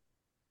drinking?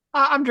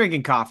 I'm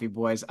drinking coffee,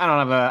 boys. I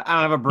don't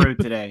have a brew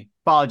today.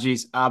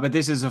 Apologies. But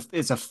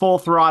it's a full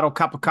throttle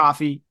cup of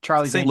coffee.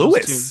 Charlie's St. Angels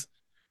Louis.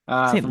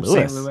 from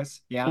St.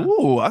 Louis. Yeah.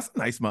 Ooh, that's a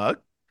nice mug.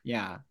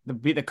 Yeah.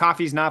 The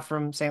coffee's not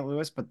from St.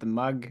 Louis, but the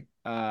mug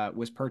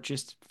was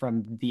purchased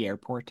from the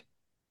airport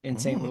in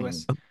St.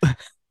 Louis.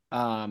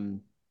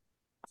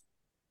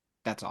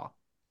 That's all.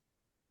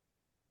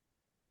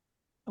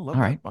 All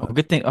right. Well,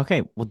 good thing.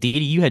 Okay. Well, Dee Dee,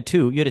 you had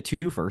two. You had a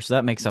two first, so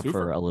that makes up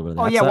for a little bit of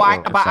that. Oh yeah,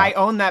 well, but I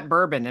own that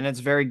bourbon and it's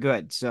very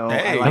good. So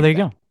hey. There you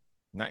go.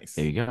 Nice.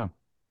 There you go.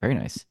 Very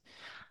nice.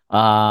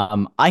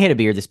 I had a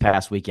beer this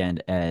past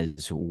weekend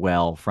as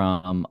well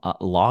from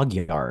Log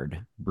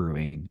Yard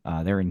Brewing.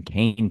 They're in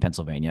Kane,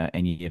 Pennsylvania,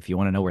 and if you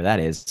want to know where that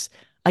is,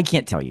 I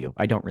can't tell you.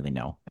 I don't really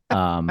know.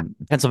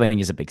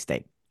 Pennsylvania is a big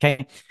state.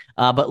 Okay.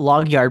 But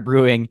Log Yard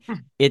Brewing,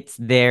 it's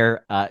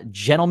their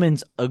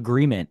Gentleman's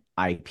Agreement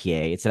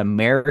IPA. It's an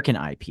American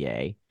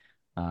IPA.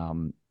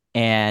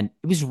 And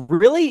it was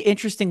really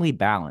interestingly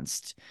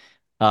balanced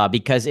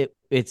because it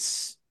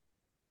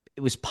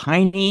was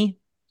piney.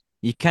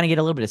 You kind of get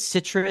a little bit of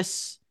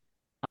citrus.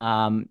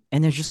 And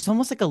there's just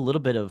almost like a little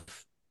bit of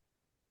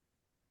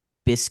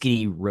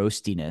biscuity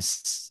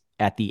roastiness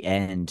at the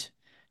end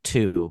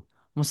too.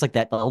 Almost like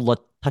that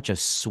little touch of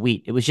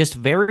sweet. It was just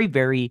very,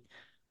 very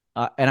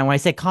and when I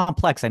say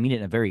complex, I mean it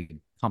in a very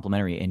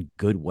complimentary and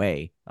good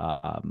way.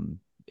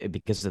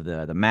 Because of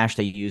the mash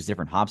they used,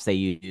 different hops they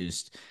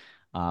used,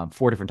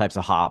 4 different types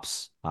of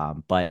hops,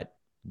 but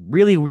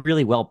really,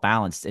 really well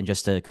balanced and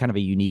just a kind of a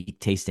unique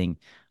tasting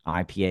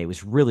IPA. It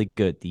was really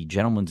good. The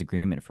Gentleman's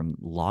Agreement from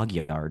Log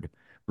Yard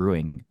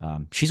Brewing.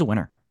 She's a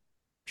winner.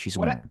 She's a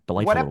winner.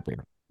 Delightful little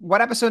beer.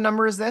 What episode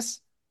number is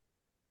this?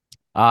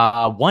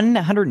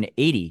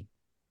 180,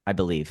 I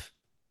believe.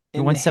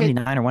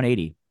 179 or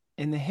 180.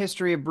 In the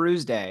history of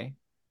Brews Day,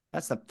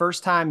 that's the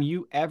first time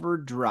you ever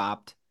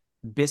dropped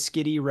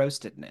biscuity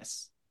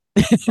roastedness.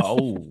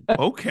 Oh,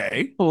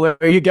 okay. Well,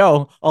 there you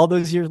go. All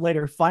those years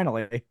later,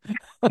 finally.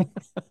 That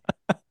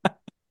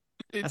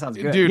sounds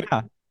good. Dude.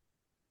 Yeah.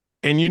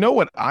 And you know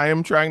what I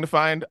am trying to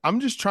find? I'm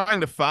just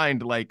trying to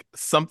find like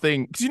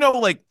something, because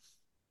like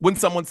when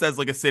someone says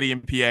like a city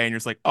in PA and you're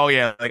just like, oh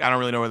yeah, like I don't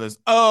really know where this.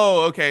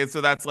 Oh, okay, so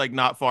that's like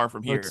not far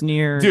from here. It's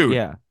near, dude.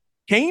 Yeah,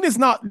 Kane is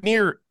not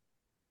near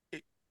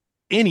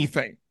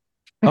anything.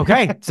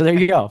 Okay, so there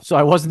you go. So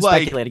I wasn't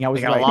speculating. I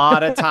was got a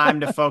lot of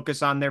time to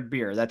focus on their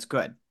beer. That's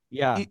good.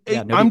 Yeah,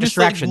 no I'm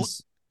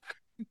distractions.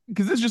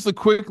 Because it's just a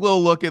quick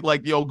little look at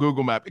like the old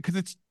Google map, because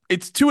it's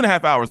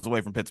 2.5 hours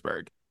away from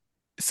Pittsburgh.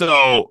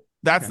 So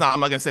that's not,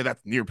 I'm not gonna say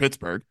that's near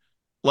Pittsburgh.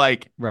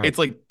 Like It's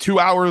like 2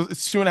 hours,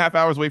 it's 2.5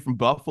 hours away from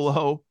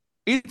Buffalo.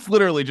 It's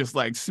literally just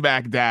like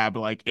smack dab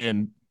like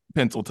in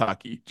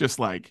Pennsylvania, just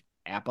like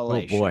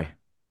Appalachia. Oh boy.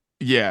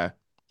 Yeah.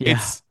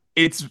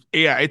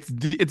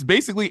 it's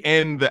basically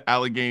in the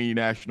Allegheny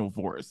National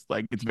Forest.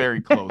 Like it's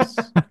very close.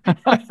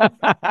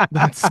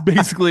 That's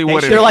basically They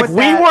what it should They're like, put is.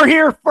 we that. were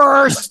here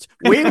first.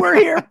 We were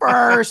here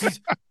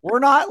first. We're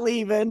not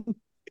leaving.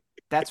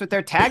 That's what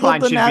their Build tagline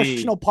the should be.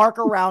 national park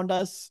around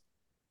us.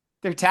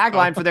 Their Oh,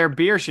 tagline for their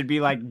beer should be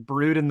like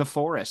 "brewed in the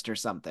forest" or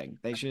something.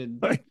 They should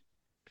like,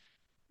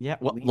 Yeah.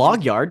 Well, lean log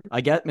into. yard,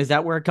 I guess. Is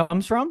that where it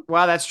comes from?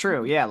 Well, that's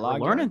true. Yeah, We're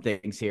log learning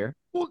yard. things here.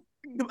 well,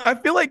 I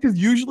feel like because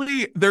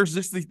usually there's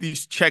just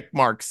these check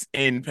marks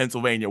in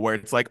Pennsylvania where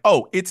it's like,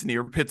 oh, it's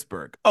near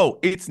Pittsburgh. Oh,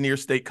 it's near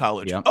State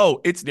College. Yeah.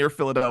 Oh, it's near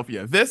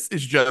Philadelphia. This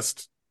is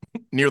just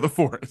near the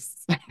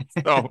forest.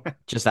 So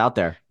Just out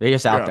there. They're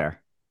just out yeah,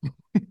 there.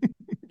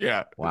 yeah,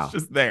 it's Wow.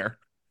 just there.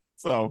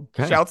 So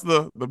Okay. shouts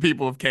to the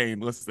people of Kane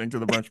listening to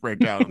the brunch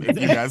breakdown. If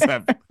you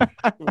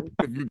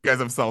guys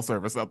have cell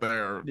service out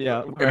there or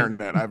Yeah. Right.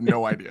 internet, I have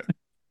no idea.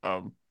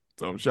 Um,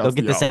 so They'll shouts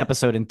to get this y'all.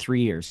 episode in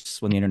 3 years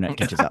when the internet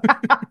catches up.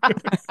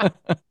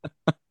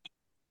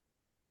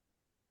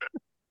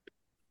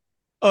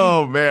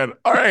 Oh man.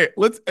 All right,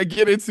 let's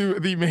get into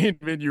the main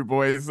menu,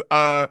 boys.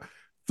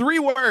 Three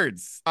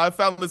words. I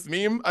found this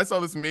meme. I saw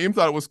this meme,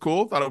 thought it was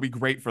cool, thought it would be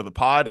great for the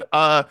pod.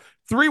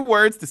 Three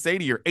words to say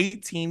to your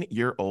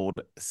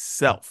 18-year-old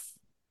self.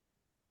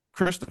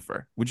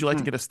 Christopher, would you like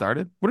to Hmm. get us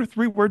started? What are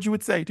three words you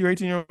would say to your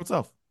 18-year-old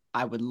self?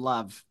 I would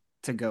love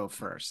to go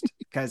first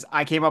because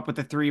I came up with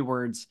the three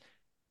words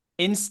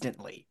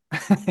instantly.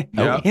 Oh,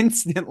 Yeah.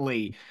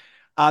 Instantly.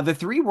 The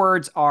three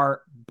words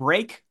are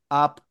break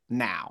up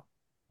now.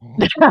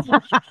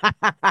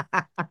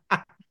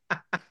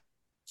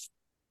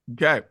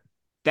 Okay.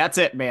 That's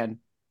it, man.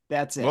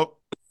 That's it. Well,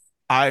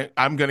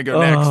 I'm gonna go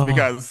next oh.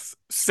 because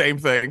same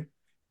thing.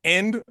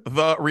 End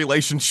the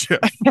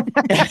relationship.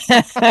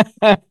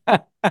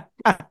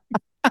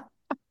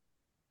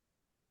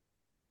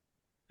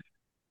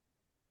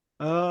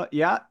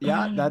 Yeah,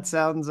 that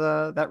sounds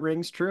that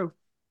rings true.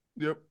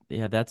 Yep.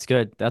 Yeah, that's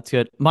good. That's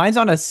good. Mine's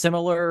on a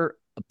similar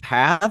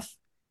path.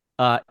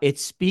 It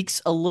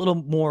speaks a little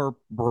more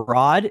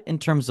broad in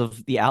terms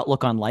of the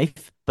outlook on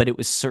life, but it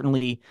was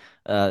certainly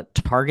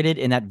targeted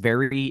in that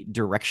very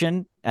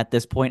direction at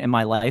this point in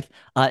my life.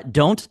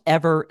 Don't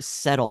ever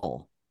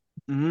settle.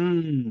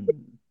 Mm.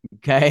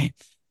 Okay.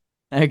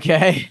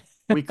 Okay.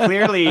 We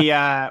clearly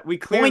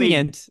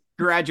Poignant.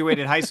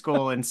 graduated high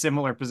school in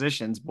similar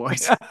positions,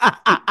 boys.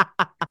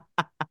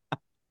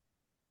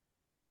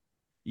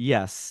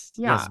 Yes.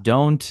 Yes. Yeah.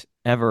 Don't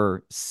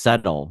ever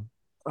settle,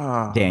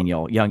 Uh,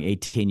 Daniel, young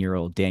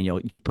 18-year-old Daniel.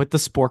 Put the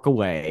spork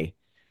away.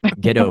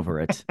 Get over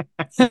it.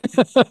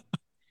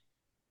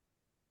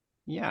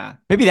 Yeah.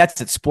 Maybe that's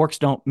it. Sporks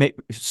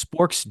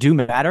do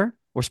matter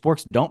or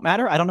sporks don't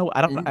matter. I don't know.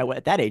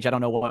 At that age, I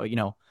don't know what,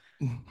 you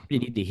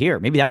need to hear.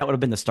 Maybe that would have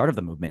been the start of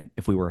the movement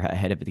if we were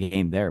ahead of the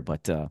game there.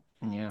 But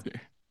Yeah.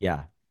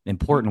 yeah,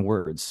 important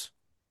words,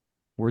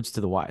 words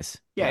to the wise.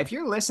 Yeah, yeah. if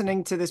you're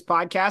listening to this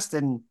podcast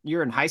and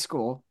you're in high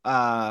school,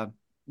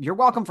 you're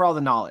welcome for all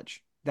the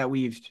knowledge that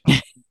we've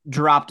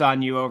dropped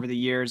on you over the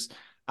years.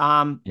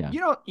 Yeah.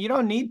 You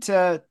don't need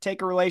to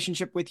take a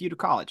relationship with you to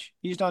college.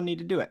 You just don't need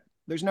to do it.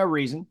 There's no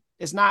reason.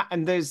 It's not,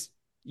 and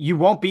you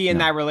won't be in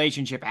No. that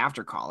relationship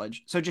after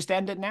college. So just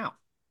end it now.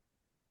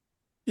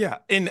 Yeah,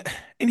 and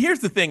here's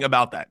the thing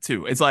about that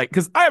too. It's like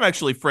because I'm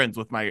actually friends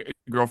with my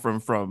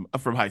girlfriend from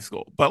high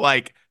school, but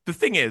like the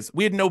thing is,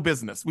 we had no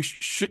business. We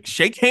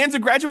shake hands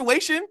at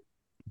graduation,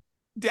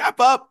 dap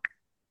up,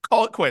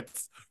 call it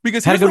quits.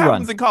 Because Had a here's what good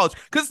happens run. in college.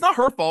 Because it's not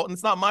her fault and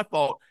it's not my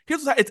fault.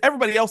 It's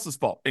everybody else's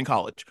fault in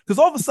college. Because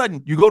all of a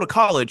sudden you go to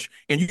college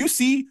and you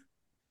see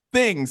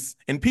things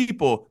and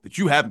people that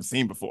you haven't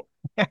seen before.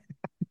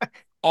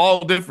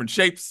 All different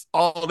shapes,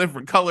 all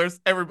different colors,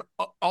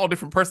 all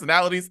different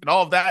personalities, and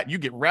all of that. You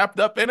get wrapped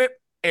up in it,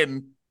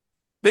 and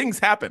things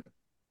happen.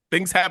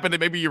 Things happen, and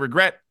maybe you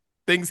regret.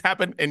 Things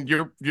happen,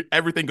 and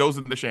everything goes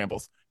into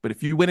shambles. But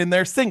if you went in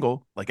there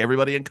single, like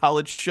everybody in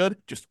college should,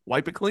 just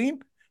wipe it clean.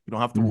 You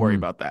don't have to worry Mhm.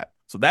 about that.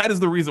 So that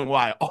is the reason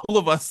why all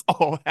of us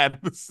all had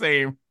the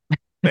same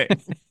thing.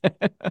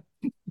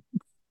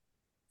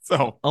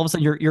 So All of a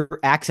sudden, your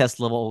access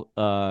level,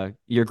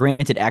 your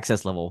granted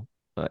access level,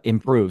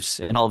 improves,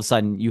 and all of a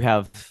sudden you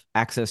have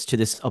access to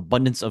this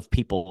abundance of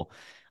people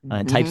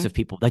and types mhm. of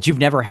people that you've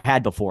never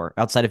had before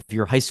outside of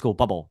your high school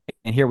bubble.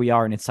 And here we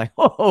are, and it's like,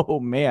 oh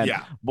man,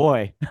 Yeah,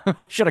 boy,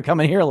 should have come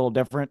in here a little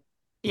different.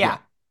 Yeah.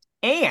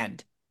 yeah.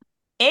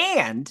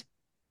 And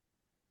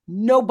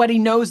nobody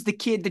knows the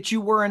kid that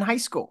you were in high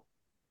school.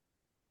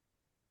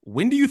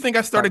 When do you think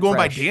I started Start going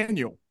by fresh.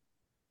 Daniel?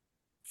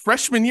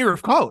 Freshman year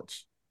of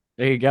college.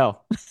 There you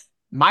go.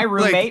 My Like,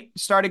 roommate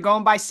started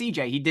going by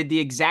CJ. He did the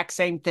exact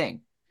same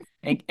thing.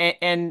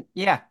 And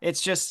yeah,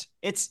 it's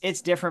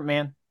different,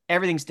 man.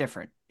 Everything's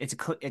different. It's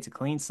a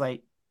clean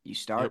slate. You yep,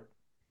 start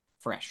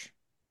fresh.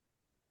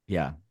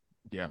 Yeah,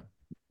 yeah.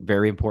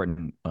 very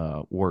important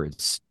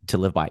words to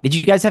live by. Did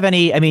you guys have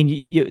any? I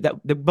mean,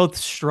 they're both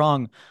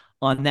strong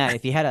on that.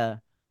 If you had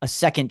a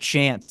second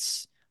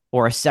chance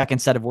or a second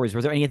set of words,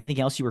 was there anything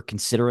else you were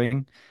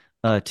considering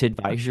to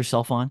advise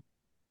yourself on?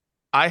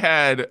 I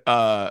had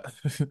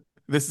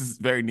this is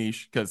very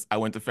niche because I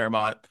went to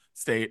Fairmont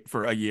State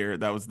for a year.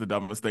 That was the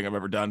dumbest thing I've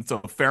ever done. So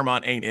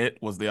Fairmont ain't it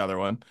was the other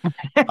one.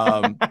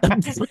 Um,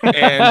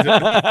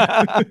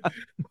 and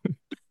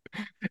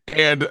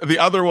and the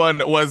other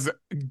one was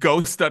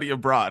go study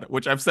abroad,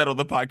 which I've said on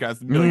the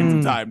podcast millions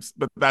of Mm, times,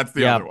 but that's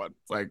the yeah, other one.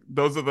 Like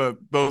those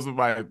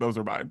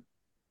are mine.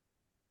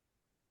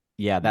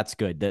 yeah, that's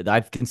good.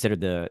 I've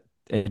considered the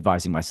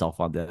advising myself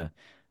on the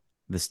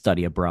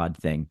study abroad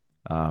thing,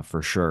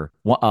 for sure.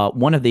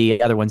 One of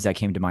the other ones that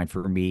came to mind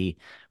for me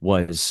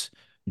was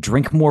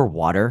drink more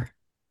water.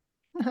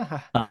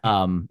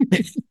 Um,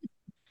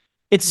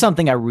 it's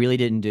something I really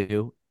didn't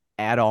do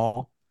at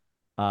all.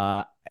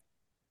 Uh,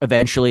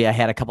 Eventually, I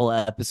had a couple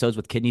of episodes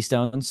with kidney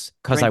stones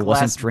because I Drink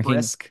wasn't less drinking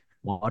brisk.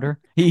 water.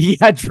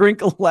 Yeah,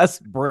 drink less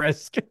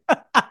brisk.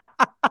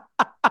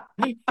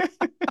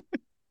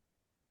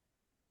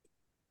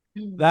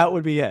 That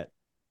would be it.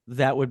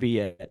 That would be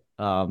it.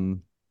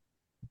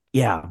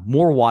 Yeah,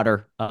 more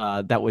water.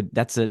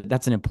 That's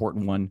an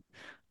important one.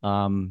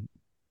 Um,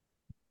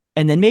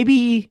 and then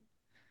maybe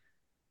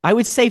I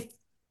would say,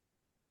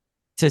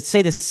 to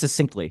say this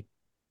succinctly,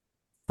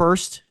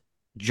 first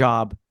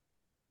job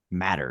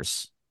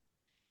matters.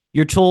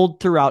 You're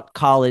told throughout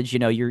college,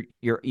 you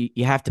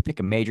have to pick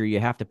a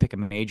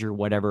major,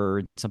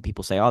 whatever. Some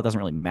people say, oh, it doesn't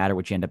really matter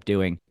what you end up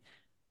doing.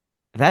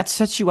 That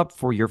sets you up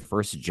for your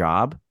first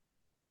job,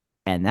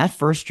 and that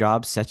first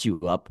job sets you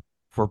up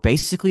for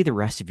basically the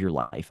rest of your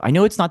life. I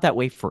know it's not that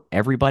way for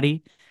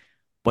everybody,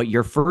 but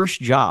your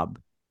first job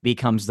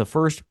becomes the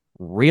first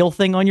real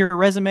thing on your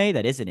resume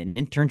that isn't an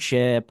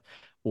internship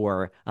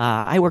or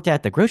I worked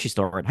at the grocery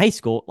store in high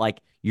school.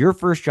 Like, your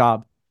first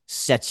job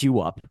sets you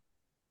up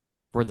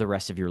for the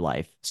rest of your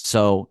life.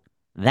 So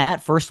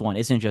that first one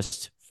isn't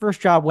just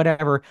first job,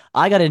 whatever.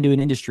 I got into an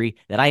industry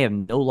that I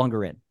am no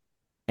longer in.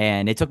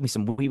 And it took me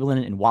some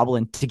weebling and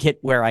wobbling to get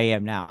where I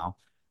am now.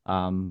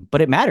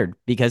 But it mattered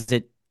because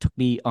it took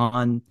me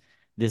on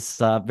this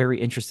very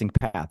interesting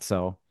path.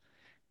 So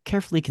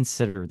carefully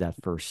consider that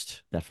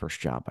first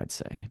job, I'd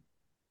say.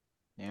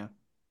 Yeah.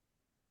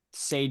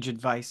 Sage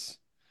advice.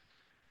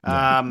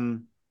 Yeah.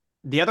 Um,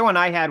 the other one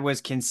I had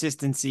was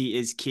consistency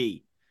is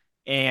key.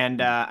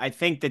 And I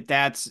think that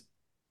that's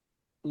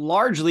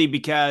largely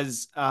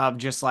because of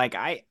just like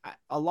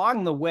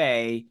along the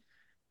way,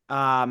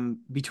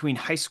 between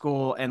high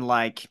school and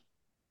like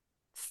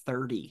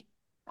 30,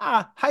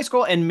 high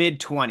school and mid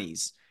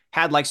 20s,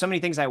 had like so many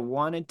things I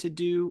wanted to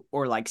do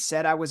or like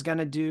said I was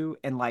gonna do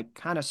and like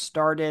kind of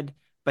started,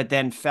 but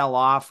then fell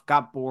off,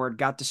 got bored,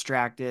 got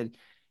distracted.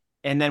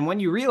 And then when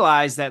you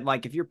realize that,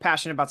 like, if you're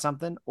passionate about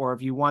something or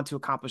if you want to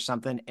accomplish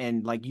something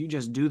and like you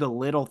just do the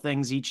little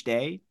things each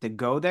day to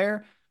go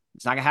there,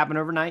 it's not gonna happen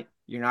overnight.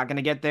 You're not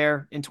gonna get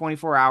there in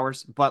 24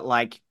 hours, but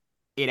like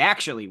it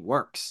actually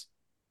works.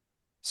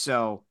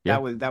 So Yeah.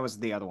 that was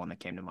the other one that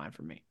came to mind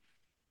for me.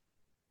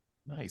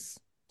 Nice.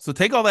 So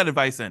take all that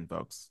advice in,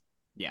 folks.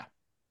 Yeah.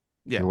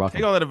 Yeah, You're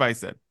take welcome. all that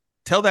advice in.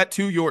 Tell that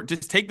to your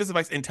just take this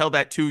advice and tell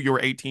that to your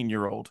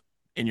 18-year-old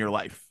in your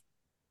life.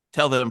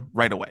 Tell them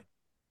right away.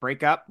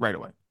 Break up, Right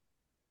away.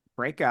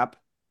 break up,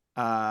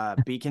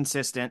 be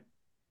consistent,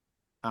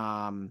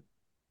 um,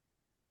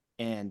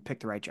 and pick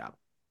the right job.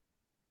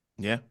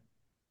 Yeah.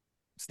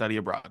 Study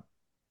abroad.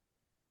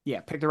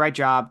 Yeah, pick the right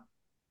job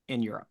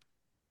in Europe.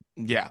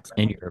 Yeah.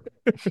 In Europe.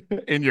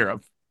 In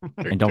Europe.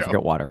 There And you don't go.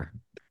 forget water.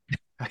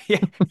 Yeah.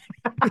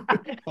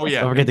 Oh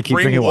yeah. Don't forget to And keep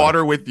bring drinking water.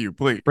 water with you,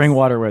 please. Bring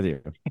water with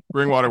you.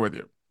 Bring water with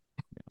you.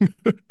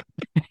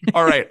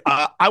 All right.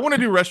 I want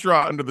to do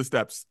restaurant under the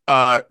steps.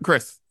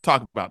 Chris,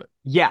 talk about it.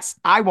 Yes,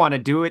 I want to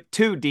do it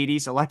too, Dee Dee.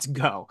 So let's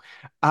go.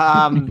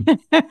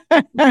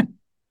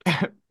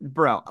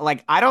 Bro,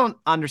 like I don't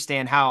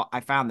understand how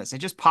I found this. It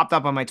just popped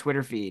up on my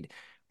Twitter feed.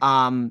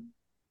 Um,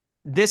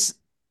 this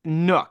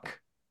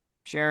Nook,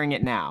 sharing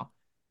it now.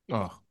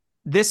 Oh.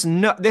 This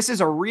Nook, this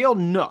is a real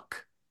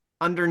Nook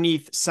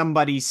underneath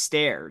somebody's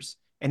stairs,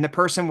 and the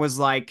person was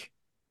like,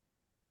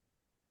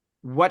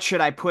 "What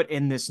should I put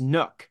in this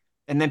Nook?"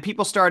 And then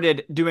people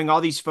started doing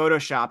all these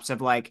photoshops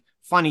of like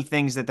funny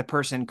things that the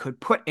person could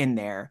put in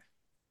there.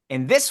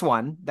 And this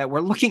one that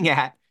we're looking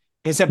at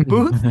is a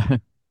booth.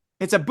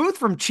 It's a booth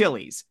from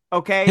Chili's,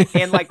 okay?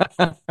 And like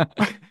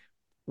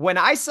when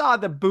I saw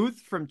the booth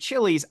from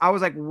Chili's, I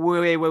was like,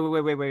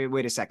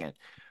 wait a second.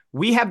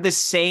 We have the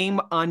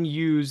same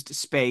unused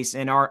space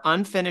in our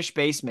unfinished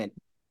basement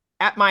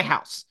at my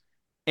house,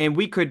 and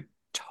we could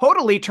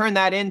totally turn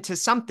that into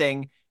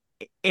something.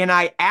 And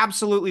I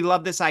absolutely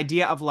love this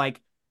idea of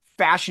like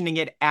fashioning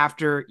it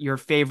after your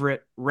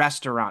favorite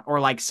restaurant or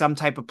like some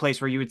type of place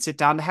where you would sit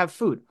down to have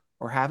food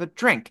or have a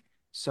drink.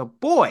 So,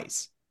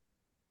 boys,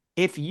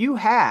 if you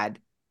had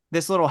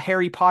this little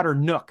Harry Potter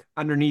nook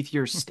underneath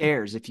your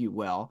stairs, if you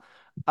will,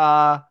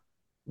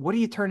 what are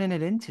you turning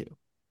it into?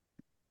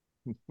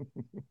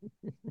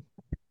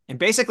 And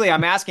basically,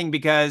 I'm asking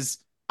because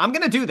I'm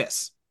going to do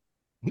this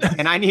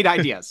and I need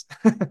ideas.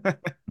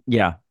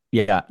 Yeah.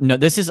 Yeah. No,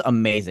 this is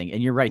amazing.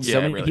 And you're right. Yeah, So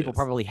it many really people is.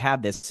 probably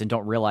have this and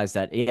don't realize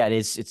that, yeah,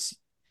 it's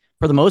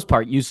for the most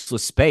part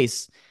useless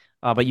space.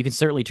 But you can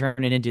certainly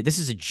turn it into, this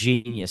is a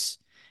genius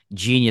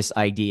genius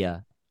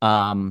idea.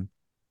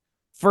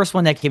 First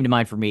one that came to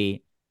mind for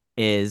me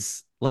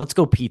is let's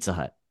go Pizza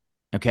Hut.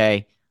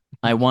 Okay.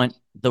 I want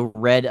the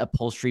red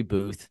upholstery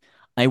booth.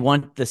 I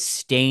want the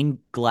stained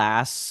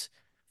glass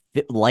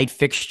light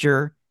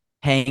fixture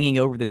hanging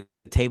over the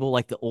table,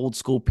 like the old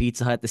school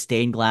Pizza Hut, the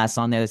stained glass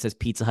on there that says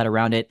Pizza Hut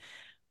around it.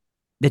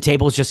 The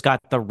table's just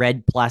got the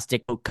red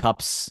plastic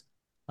cups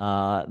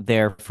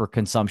there for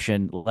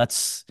consumption.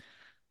 Let's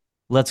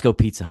go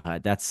Pizza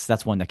Hut.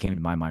 That's one that came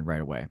to my mind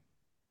right away.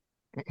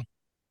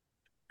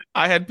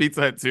 I had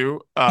Pizza Hut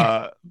too.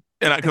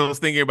 And I was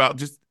thinking about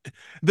just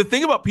the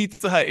thing about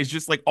Pizza Hut is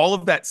just like all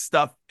of that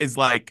stuff is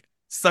like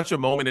such a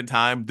moment in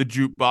time. The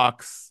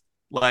jukebox,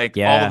 like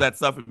all of Yeah. that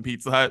stuff in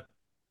Pizza Hut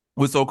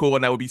was so cool.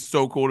 And that would be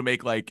so cool to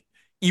make like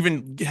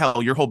even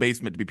hell, your whole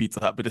basement to be Pizza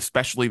Hut, but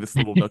especially this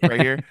little nook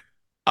right here.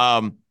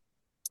 Um,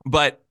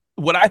 but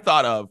what I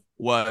thought of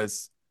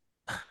was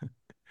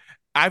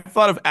I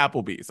thought of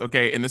Applebee's,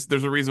 okay, and this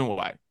there's a reason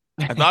why.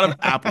 I thought of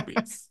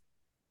Applebee's.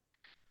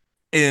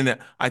 And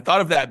I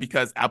thought of that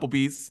because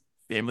Applebee's,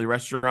 family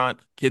restaurant,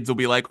 kids will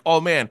be like,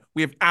 oh man,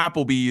 we have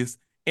Applebee's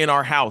in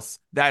our house.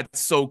 That's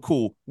so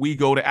cool. We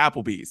go to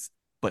Applebee's.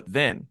 But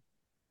then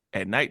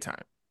at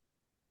nighttime,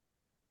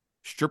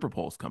 stripper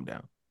poles come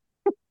down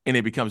and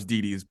it becomes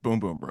Dee Dee's Boom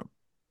Boom Room.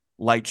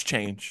 Lights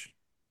change,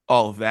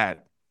 all of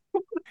that.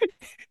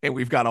 And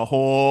we've got a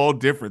whole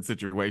different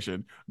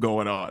situation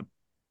going on.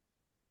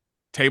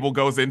 Table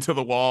goes into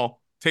the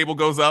wall, table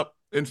goes up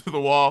into the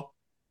wall,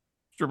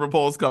 stripper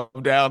poles come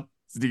down.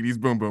 It's Dee Dee's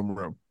Boom Boom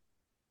Room.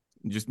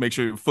 Just make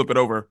sure you flip it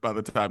over by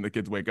the time the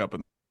kids wake up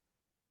in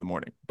the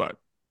morning. But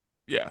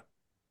yeah,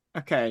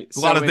 Okay, a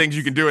lot so of things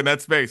you can do in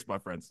that space, my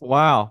friends.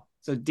 Wow.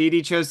 so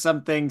Dee chose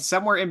something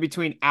somewhere in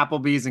between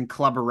Applebee's and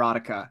Club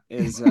Erotica.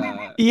 Is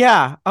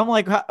Yeah. I'm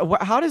like,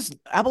 how does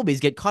Applebee's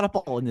get caught up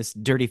all in this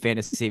dirty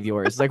fantasy of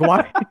yours? Like,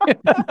 why?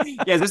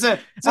 yeah, is this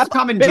a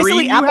common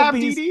Basically, dream you have,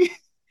 Applebee's, Dee?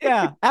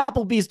 yeah,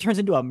 Applebee's turns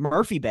into a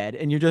Murphy bed,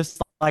 and you're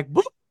just like,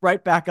 boop,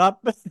 right back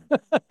up.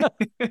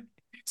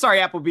 Sorry,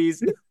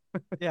 Applebee's.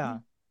 Yeah.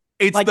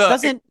 It's Like, the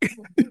doesn't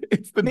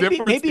it's the maybe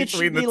difference it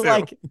should between the be two.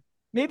 like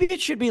maybe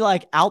it should be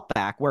like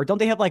Outback, where don't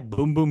they have like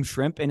Boom Boom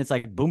Shrimp, and it's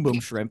like Boom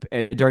Boom Shrimp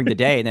during the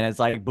day, and then it's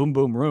like Boom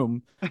Boom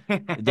Room,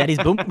 Daddy's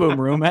Boom Boom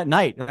Room at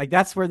night. Like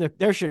that's where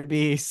there should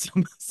be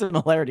some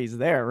similarities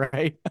there,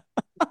 right?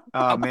 Oh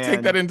I'll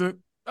take that man. into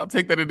I'll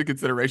take that into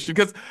consideration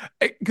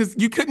because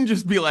you couldn't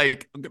just be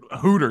like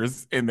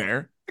Hooters in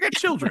there. I got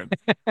children.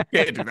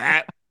 Can't do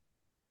that,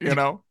 you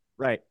know.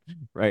 Right.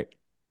 Right.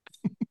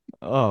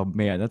 Oh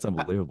man, that's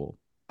unbelievable.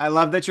 I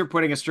love that you're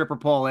putting a stripper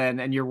pole in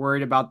and you're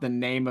worried about the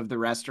name of the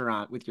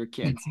restaurant with your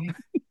kids.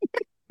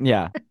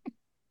 Yeah.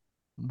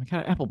 Oh my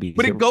God, Applebee's,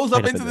 But they're it goes right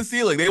up up in into the this.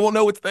 ceiling. They will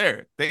know it's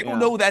there. They will Yeah.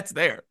 know that's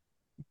there.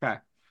 Okay.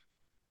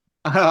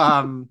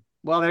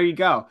 Well, there you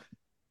go.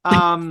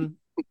 Um,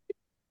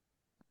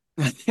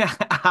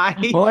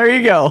 I Well, there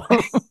you go.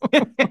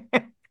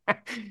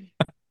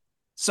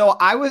 so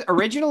I was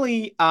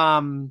originally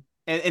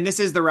and this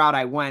is the route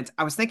I went.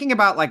 I was thinking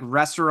about like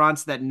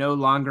restaurants that no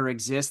longer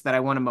exist that I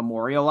want to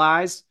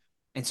memorialize.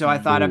 And so I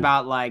thought Ooh,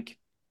 about like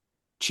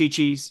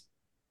Chi-Chi's,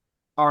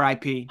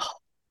 RIP.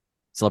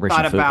 celebration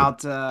Thought of food.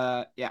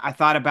 about yeah, I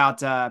thought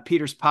about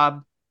Peter's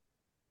Pub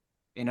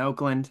in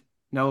Oakland,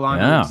 no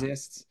longer Yeah.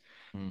 exists.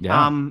 Mhm.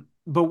 Yeah.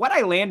 But what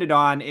I landed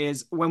on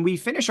is when we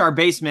finish our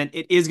basement,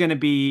 it is going to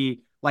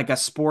be like a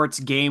sports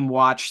game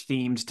watch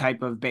themed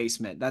type of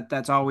basement.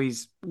 That's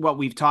always what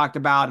we've talked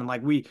about, and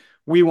like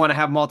we want to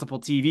have multiple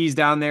TVs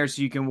down there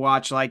so you can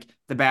watch like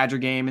the Badger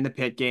game and the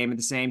Pitt game at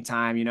the same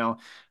time, you know.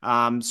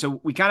 So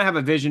we kind of have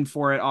a vision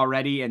for it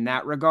already in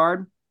that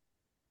regard.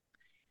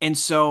 And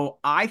so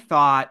I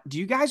thought, do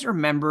you guys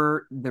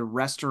remember the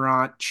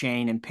restaurant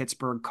chain in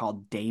Pittsburgh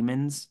called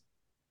Damon's?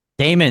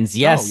 Damon's, Oh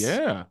yes.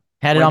 yeah.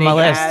 Had it where on they my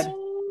list. had Oh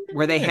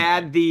where they yeah.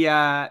 had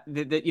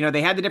the you know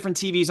they had the different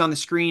TVs on the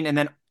screen, and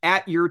then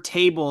at your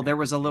table At there the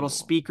was a little table.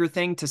 speaker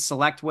thing to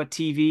select what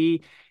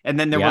TV, and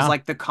then there was Yeah.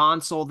 like the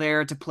console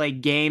there to play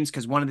games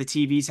because one of the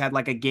TVs had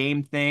like a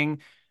game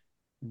thing.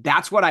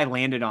 That's what I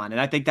landed on, and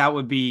I think that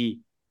would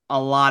be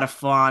a lot of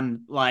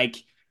fun. Like,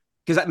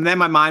 because then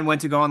my mind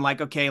went to going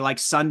like, okay, like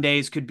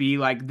Sundays could be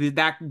like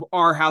that.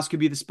 Our house could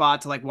be the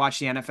spot to like watch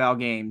the NFL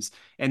games,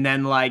 and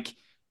then like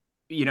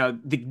you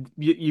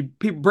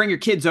people bring your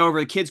kids over,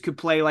 the kids could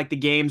play like the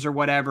games or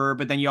whatever,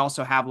 but then you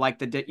also have like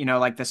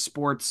like the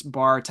sports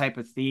bar type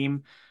of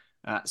theme.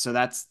 So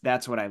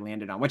that's what I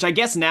landed on, which I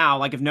guess now,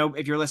 like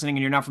if you're listening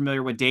and you're not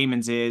familiar with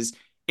Damon's is,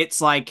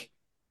 it's like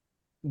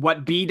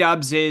what B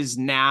Dubs is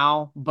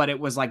now, but it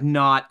was like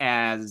not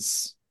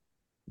as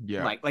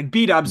Yeah. like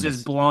B Dubs is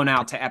Miss. blown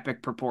out to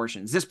epic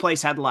proportions. This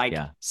place had like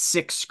Yeah.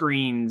 6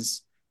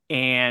 screens,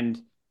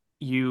 and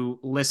you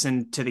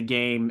listened to the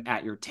game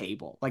at your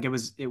table. Like it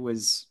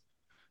was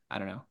I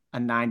don't know, a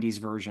 90s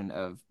version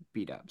of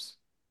B Dubs.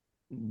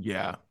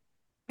 Yeah.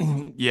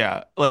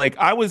 Yeah. Like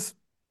I was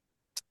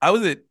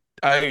at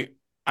I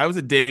I was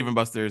at Dave and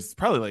Buster's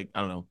probably like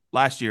I don't know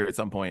last year at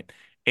some point,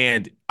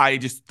 and I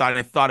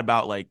thought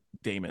about like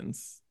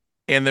Damon's,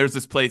 and there's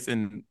this place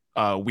in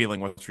Wheeling,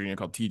 West Virginia,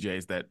 called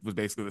TJ's that was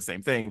basically the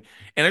same thing.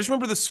 And I just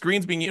remember the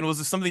screens being, it was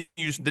just something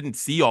you just didn't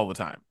see all the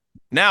time.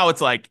 Now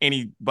it's like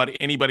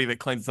anybody that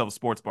claims itself a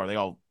sports bar, they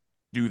all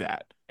do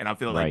that. And I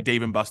feel like Right.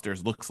 Dave and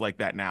Buster's looks like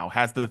that now.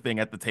 Has the thing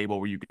at the table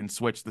where you can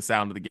switch the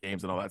sound of the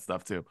games and all that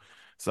stuff too.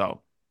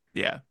 So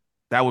yeah,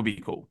 that would be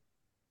cool.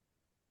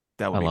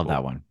 That I would be love that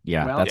cool. one.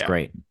 Yeah, Well, that's Yeah.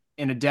 great.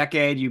 in a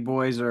decade, you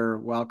boys are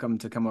welcome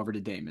to come over to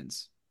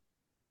Damon's.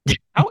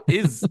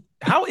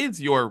 How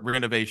is your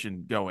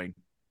renovation going?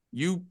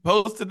 You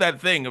posted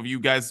that thing of you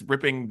guys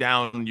ripping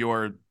down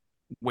your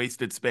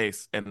wasted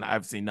space, and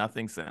I've seen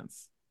nothing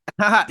since.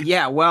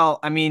 Yeah, well,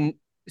 I mean,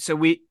 so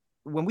we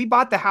when we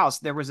bought the house,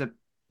 there was a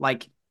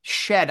like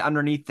shed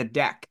underneath the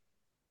deck.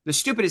 The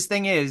stupidest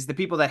thing is the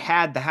people that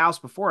had the house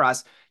before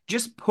us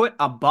just put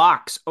a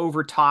box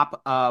over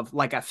top of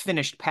like a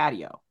finished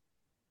patio.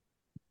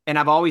 And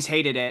I've always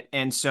hated it.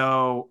 And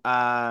so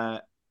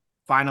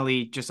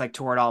finally just like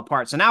tore it all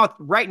apart. So now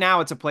right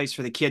now it's a place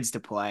for the kids to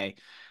play.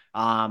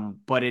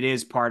 But it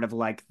is part of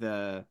like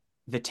the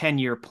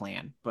 10-year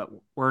plan, but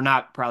we're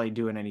not probably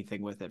doing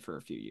anything with it for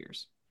a few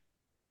years.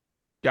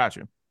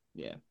 Gotcha.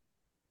 Yeah.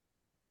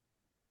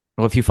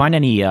 Well, if you find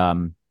any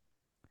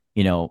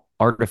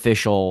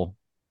artificial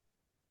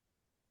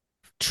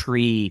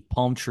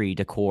palm tree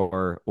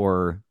decor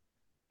or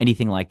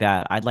anything like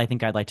that, I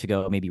think I'd like to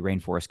go maybe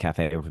Rainforest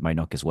Cafe over my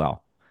Nook as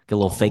well. Get a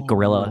little fake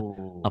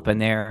gorilla up in Oh,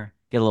 there,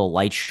 get a little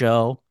light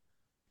show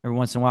every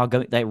once in a while.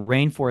 Go that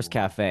Rainforest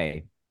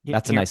Cafe.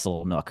 That's a Here, nice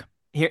little nook.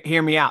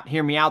 hear me out.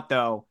 Hear me out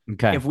though.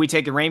 Okay. If we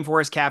take the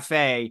Rainforest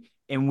Cafe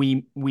and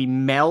we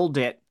meld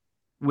it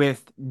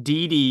with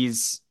Dee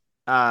Dee's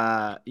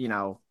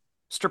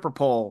stripper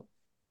pole type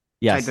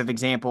Yes. of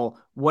example,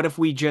 what if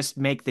we just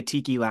make the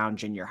Tiki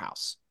Lounge in your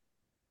house?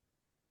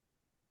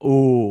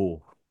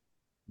 Ooh,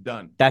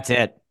 done. that's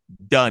it.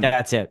 Done.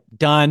 That's it.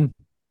 Done.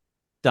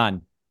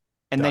 Done.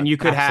 And then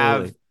Done.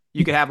 Absolutely.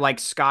 you could have like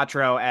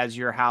Scotro as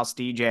your house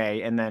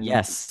DJ and then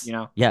Yes.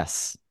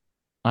 Yes.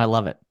 I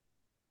love it.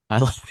 I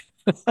love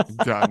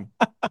Done.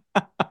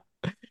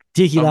 it.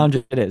 Tiki Um, Lounge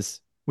it is.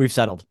 We've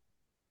settled.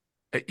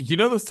 you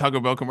know those Taco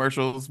Bell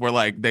commercials where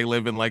like they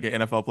live in like an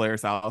NFL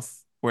player's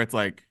house where it's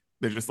like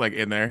they're just like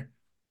in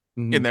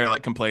Mhm. there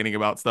like complaining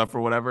about stuff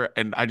or whatever.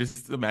 And I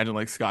just imagine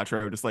like Scott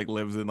Rowe just like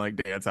lives in like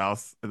Dan's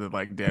house, and then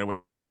like Dan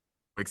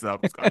wakes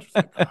up, Scott's just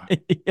like, "Ah,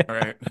 Yeah, all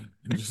right,"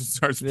 and just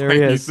starts there he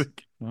playing is.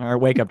 music. All right,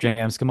 wake up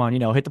jams. Come on,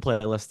 hit the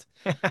playlist.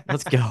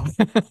 Let's go.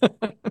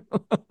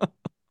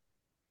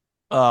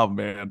 Oh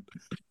man.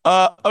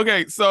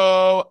 Okay,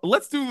 so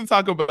let's do the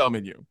Taco Bell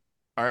menu.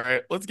 All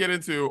right, let's get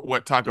into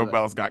what Taco Do it.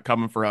 Bell's got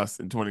coming for us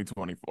in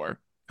 2024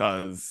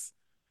 because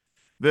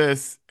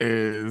this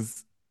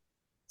is, I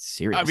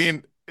Serious.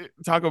 mean,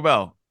 Taco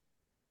Bell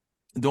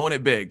doing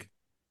it big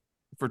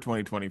for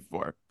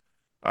 2024.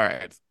 All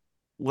right,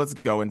 let's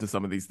go into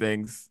some of these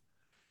things.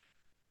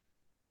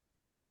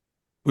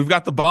 We've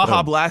got the Baja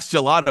Boom. Blast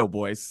Gelato,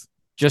 boys.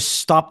 Just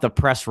stop the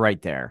press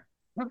right there.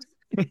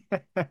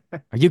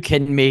 Are you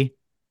kidding me?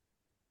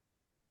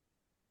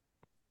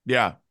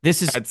 Yeah,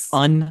 This is it's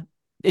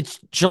it's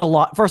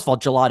gelato. First of all,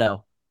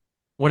 gelato.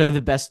 One of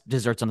the best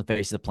desserts on the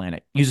face of the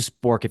planet. Use a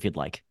spork if you'd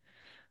like.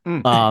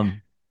 Mm.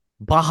 Um,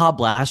 Baja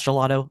Blast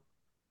gelato.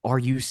 Are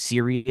you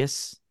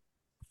serious?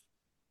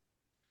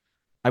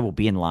 I will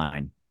be in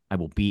line. I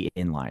will be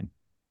in line.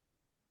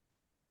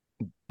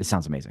 This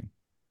sounds amazing.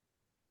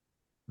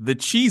 the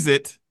Cheez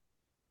It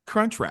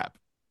Crunch Wrap.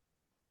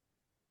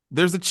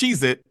 There's a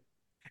Cheez It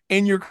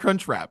in your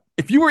Crunch Wrap.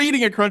 If you were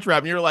eating a Crunch Wrap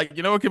and you're like,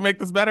 you know what can make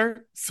this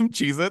better? Some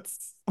Cheez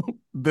Its.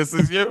 This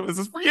is you. This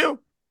is for you.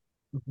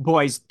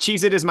 Boys,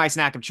 Cheez It is my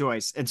snack of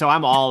choice. And so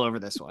I'm all over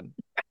this one.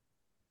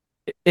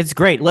 It's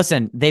great.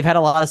 Listen, they've had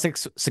a lot of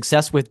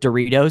success with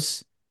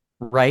Doritos,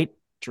 right? A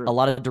True.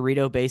 lot of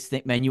Dorito based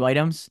menu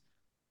items,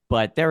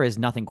 but there is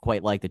nothing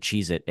quite like the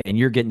Cheez It. And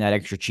you're getting that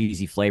extra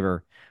cheesy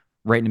flavor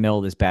right in the middle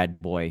of this bad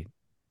boy.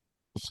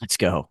 Let's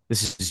go.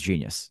 This is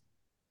genius.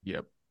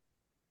 Yep.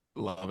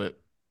 Love it.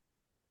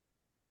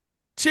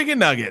 Chicken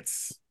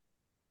nuggets.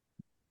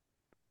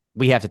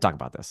 We have to talk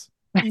about this.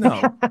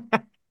 No.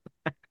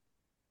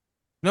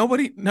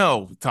 Nobody.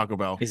 No, Taco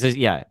Bell. Is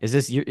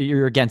this,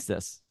 you're against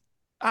this?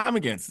 I'm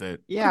against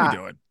it. What are we Yeah,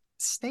 doing?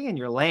 stay in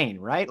your lane,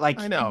 right? Like,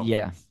 I know.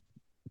 Yeah.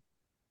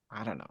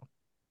 I don't know.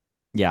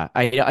 Yeah.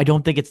 I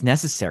don't think it's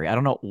necessary. I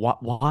don't know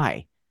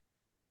why.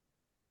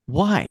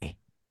 Why?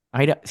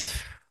 I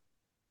don't,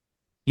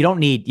 you don't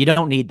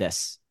need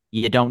this.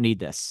 You don't need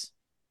this.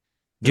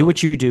 Do No.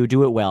 what you do,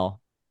 do it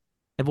well.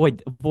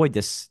 Avoid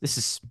this. This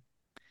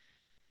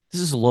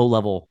is low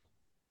level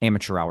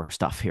amateur hour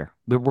stuff here.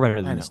 We're better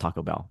I than this know.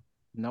 Taco Bell.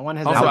 No one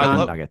has Also, ever I Out gone.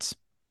 love. nuggets.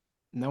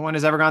 No one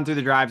has ever gone through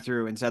the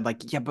drive-through and said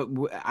like, yeah, but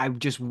I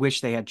just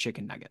wish they had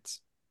chicken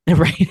nuggets.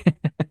 Right.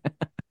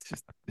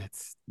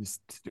 It's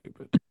just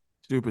stupid.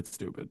 Stupid,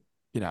 stupid.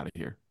 Get out of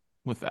here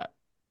with that.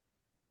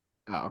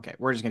 Oh, okay.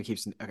 We're just gonna keep.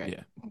 Okay.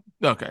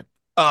 Yeah. Okay.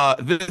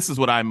 This is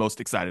what I'm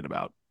most excited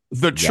about.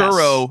 The Yes.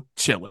 churro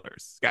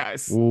chillers,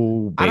 guys.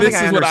 Ooh, I don't think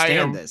This I is what I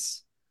understand am.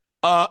 this.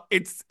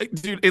 It's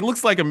dude, it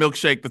looks like a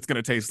milkshake that's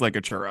gonna taste like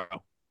a churro.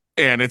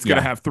 and it's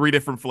gonna Yeah. have three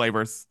different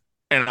flavors,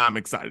 and I'm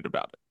excited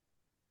about it.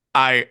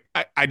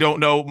 I don't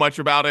know much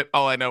about it.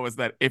 All I know is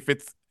that if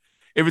it's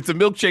a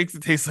milkshake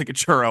that tastes like a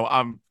churro,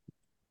 I'm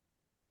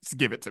just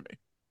give it to me.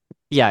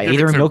 Yeah, Give it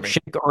either a to me.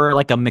 milkshake or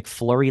like a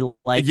McFlurry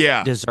like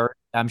Yeah. dessert.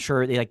 I'm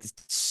sure they like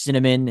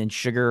cinnamon and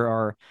sugar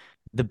are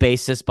the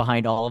basis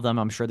behind all of them.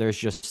 I'm sure there's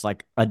just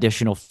like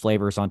additional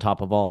flavors on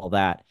top of all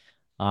that.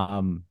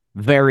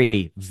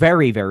 Very,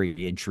 very,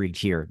 very intrigued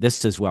here.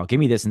 This as well. Give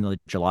me this in the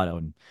gelato,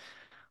 and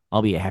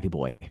I'll be a happy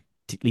boy.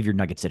 Leave your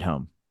nuggets at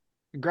home.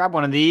 Grab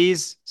one of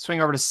these,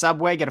 swing over to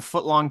Subway, get a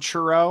foot long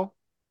churro.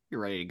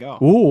 You're ready to go.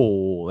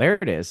 Ooh, there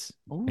it is.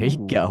 There you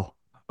Ooh. go.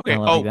 I Okay.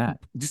 like Oh, that.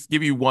 just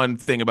give you one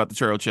thing about the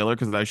churro chiller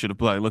because I should have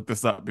probably looked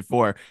this up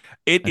before.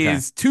 It Okay.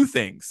 is two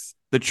things.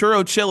 The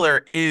churro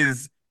chiller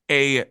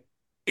a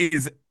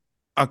is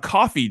a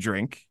coffee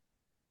drink.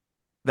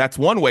 That's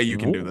one way you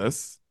can do Ooh,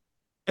 this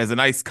as an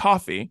iced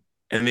coffee,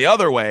 and the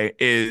other way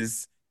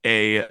is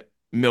a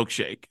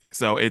milkshake.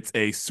 So it's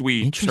a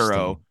sweet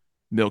churro interesting.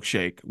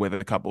 milkshake with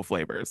a couple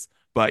flavors.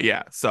 But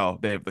yeah, so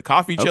they have the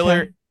coffee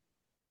chiller Okay.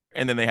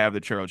 and then they have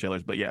the churro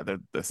chillers. But yeah, they're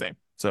the same.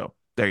 So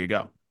there you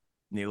go.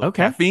 Need a little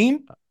Okay.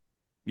 caffeine?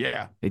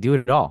 Yeah, They do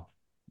it all.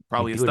 They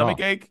probably a do it stomach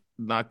all. ache.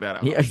 Knock that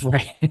out. Yeah,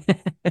 right.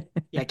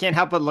 Yeah, I can't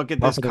help but look at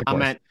Par this for the course.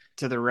 comment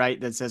to the right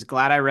that says,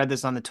 "Glad I read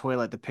this on the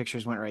toilet. The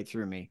pictures went right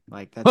through me."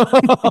 Like that's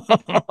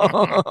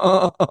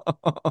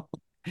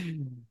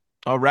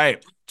All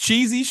right.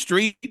 Cheesy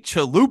Street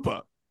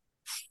Chalupa.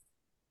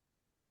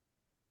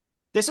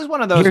 this is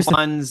one of those Here's the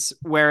ones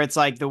where it's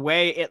like the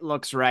way it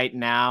looks right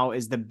now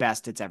is the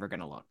best it's ever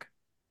gonna look.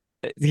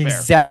 Fair.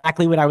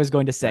 exactly what I was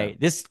going to Fair. say.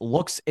 This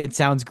looks, it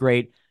sounds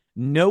great.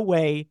 No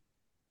way,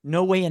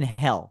 no way in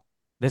hell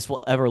this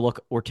will ever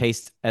look or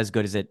taste as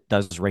good as it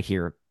does right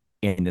here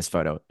in this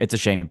photo. It's a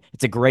shame.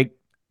 It's a great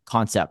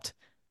concept,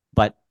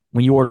 but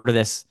when you order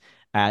this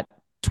at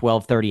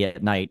 12:30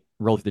 at night,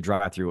 roll through the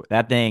drive-through,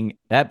 that thing,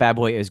 that bad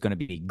boy is going to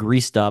be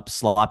greased up,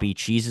 sloppy.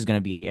 Cheese is going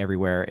to be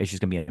everywhere. It's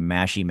just going to be a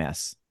mashy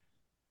mess.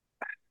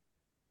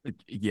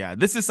 Yeah,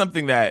 this is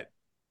something that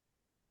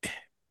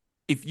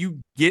if you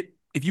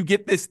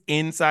get this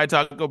inside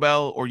Taco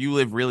Bell or you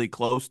live really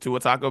close to a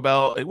Taco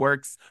Bell, it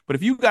works. But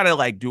if you gotta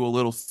like do a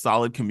little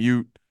solid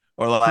commute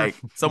or like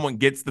someone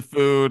gets the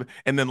food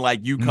and then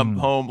like you come Mm,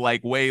 home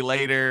like way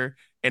later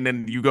and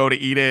then you go to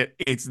eat it,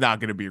 it's not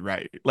gonna be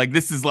right. Like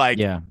this is like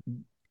yeah.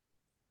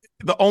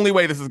 the only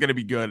way this is gonna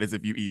be good is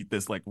if you eat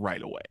this like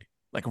right away.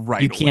 Like You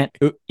right away. can't,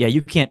 yeah,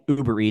 you can't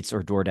Uber Eats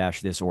or DoorDash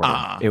this order.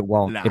 It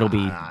won't. Nah, It'll be,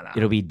 nah, nah.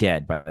 it'll be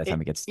dead by the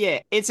time It, it gets yeah,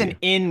 it's to an you.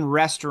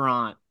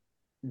 in-restaurant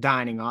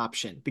dining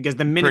option because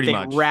the minute Pretty they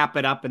much. wrap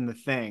it up in the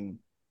thing,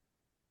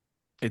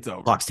 It's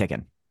over. Clock's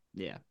ticking.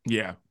 yeah.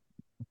 Yeah.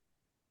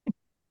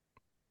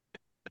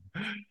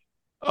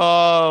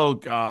 Oh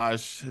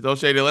gosh.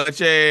 Dolce de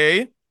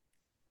leche.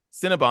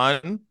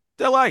 Cinnabon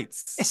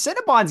delights.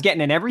 Cinnabon's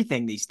getting in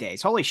everything these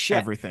days. Holy shit.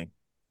 Everything.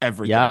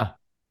 Everything. Yeah,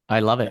 I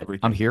love it. I'm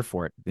Everything. here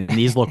for it. And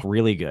these look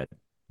really good.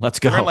 Let's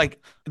They're in go.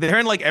 like they're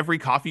in like every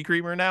coffee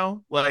creamer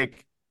now.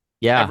 Like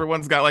Yeah.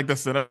 everyone's got like the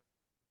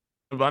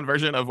Cinnabon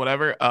version of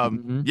whatever.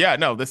 Hmm. Yeah,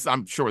 no, this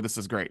I'm sure this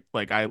is great.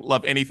 Like I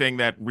love anything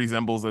that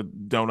resembles a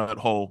donut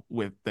hole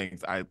with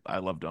things. I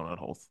love donut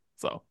holes.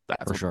 So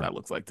that's For what sure. that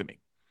looks like to me.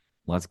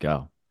 Let's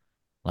go.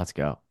 Let's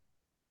go.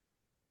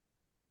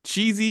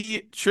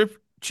 Cheesy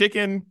trip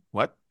chicken,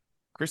 what?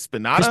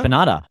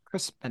 Crispinata?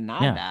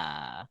 Crispinata.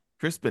 Yeah.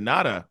 Crispinata.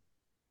 Crispinata.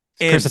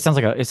 Chris, And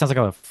it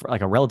sounds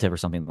like a relative or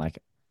something like,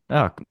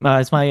 oh,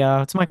 it's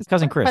my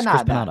cousin Chris,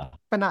 Chris Panada. Panada.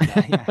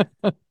 Panada,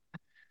 yeah.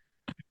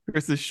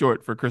 Chris is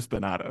short for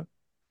Crispinata.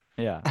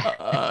 Yeah.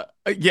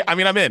 Yeah, I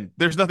mean, I'm in.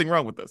 There's nothing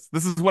wrong with this.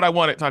 This is what I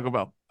want at Taco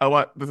Bell. I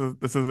want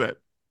this is it.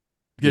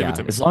 Give it Yeah.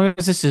 to me. As long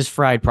as this is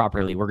fried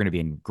properly, we're going to be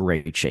in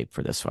great shape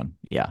for this one.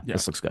 Yeah. Yeah.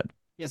 This looks good.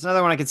 Yeah, it's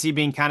another one I could see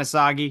being kind of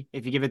soggy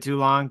if you give it too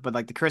long, but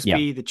like the Yeah.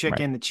 crispy, the Right.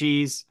 chicken, the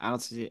cheese, I don't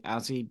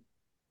see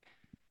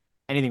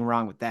anything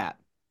wrong with that.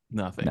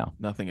 Nothing. No.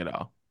 Nothing at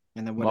all.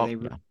 And then what Well,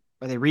 Yeah.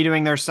 are they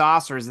redoing their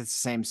sauce or is it the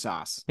same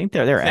sauce? I think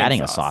they're same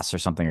adding a sauce. sauce or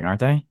something, aren't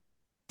they?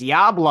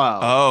 Diablo,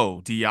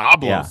 Oh,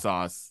 Diablo Yeah.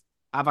 sauce.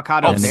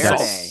 avocado Oh, And they've got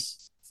verde.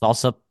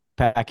 salsa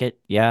packet,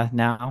 yeah,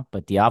 now.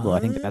 But Diablo, I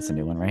think that's a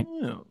new one, right?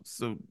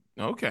 So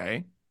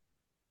okay.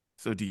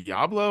 So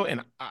Diablo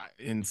and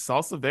in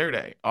salsa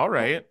verde. All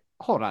right.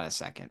 Hold on a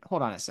second.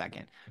 Hold on a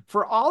second.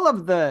 For all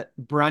of the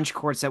brunch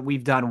courts that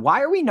we've done,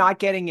 why are we not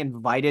getting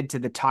invited to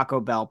the Taco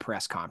Bell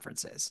press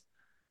conferences?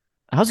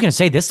 I was gonna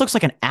say this looks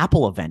like an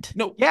Apple event.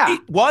 No, Yeah.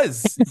 it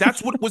was.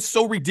 That's what was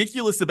so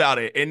ridiculous about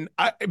it. And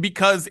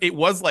because it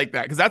was like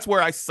that, because that's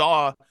where I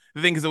saw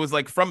the thing, because it was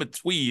like from a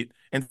tweet,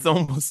 and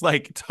someone was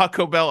like,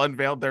 Taco Bell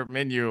unveiled their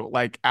menu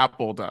like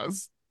Apple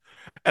does.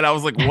 And I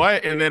was like,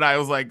 what? And then I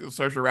was like,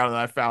 searching around and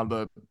I found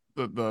all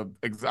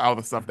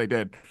the stuff they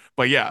did.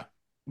 But yeah,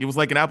 it was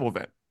like an Apple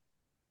event.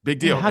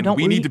 Big Yeah, deal. how And don't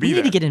we need we to we be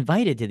need to there. get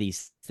invited to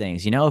these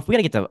things? If we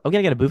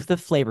gotta get a booth at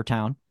Flavor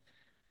Town,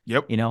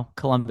 Yep.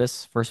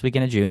 Columbus, first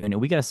weekend of June, and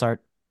we gotta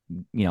start,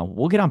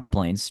 we'll get on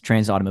planes,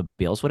 trains,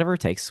 automobiles, whatever it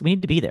takes. We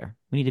need to be there.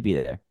 We need to be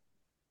there.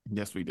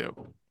 Yes, we do.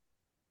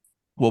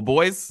 Well,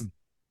 boys,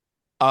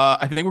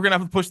 I think we're gonna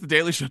have to push the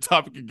Daily Show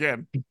topic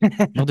again.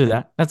 We'll do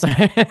that. That's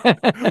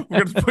We're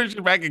gonna push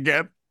it back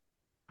again.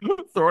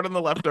 Throw it in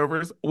the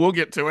leftovers. We'll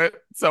get to it.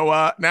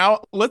 So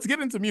now let's get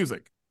into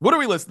music. What are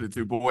we listening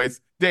to, boys?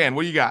 Dan,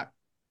 what do you got?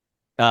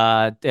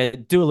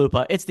 Dua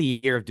Lipa. It's the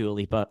year of Dua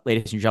Lipa,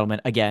 ladies and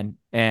gentlemen, again,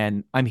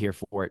 and I'm here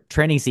for it.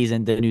 Training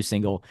Season, the new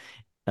single,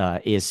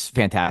 is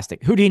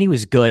fantastic. Houdini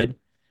was good,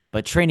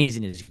 but Training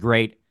Season is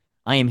great.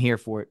 I am here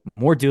for it.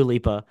 More Dua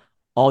Lipa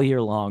all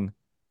year long.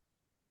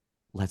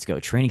 Let's go.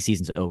 Training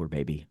season's over,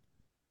 baby.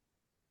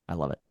 I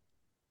love it.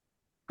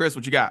 Chris,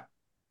 what you got?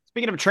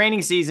 Speaking of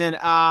training season,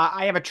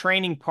 I have a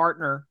training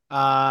partner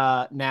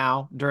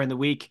now during the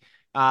week.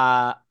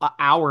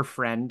 Our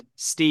friend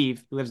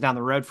Steve, who lives down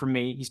the road from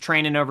me, he's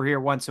training over here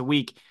once a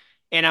week,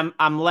 and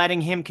I'm letting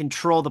him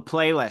control the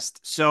playlist.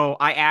 So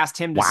I asked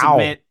him to Wow.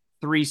 submit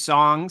 3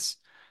 songs.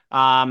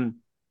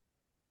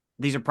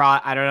 These are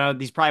probably, I don't know,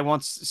 these probably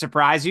won't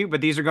surprise you,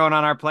 but these are going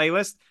on our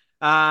playlist.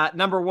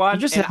 Number You one,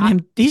 just and let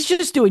him, he's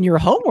just doing your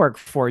homework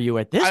for you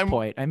at this I'm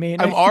point. I mean,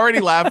 I'm already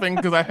laughing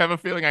because I have a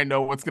feeling I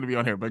know what's gonna be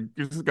on here, but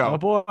just oh go.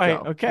 boy.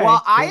 Go. Okay.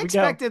 well, I Here we go.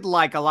 expected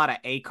like a lot of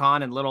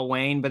Akon and Lil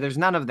Wayne, but there's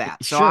none of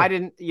that. So I Sure.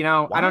 didn't,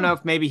 I don't know Wow. if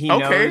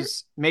Okay.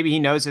 maybe he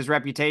knows his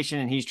reputation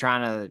and he's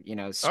trying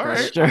to, All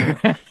skirt right. it. I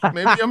don't know. Sure.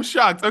 Maybe I'm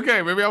shocked.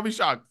 Okay, maybe I'll be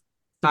shocked.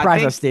 I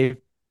Surprise us, think Steve.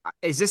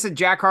 is this a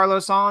Jack Harlow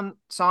song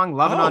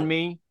 "Loving on Oh.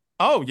 Me"?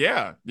 Oh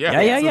yeah. Yeah.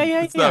 Yeah, yeah, Yeah. yeah,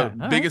 yeah, It's the yeah. All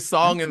right. biggest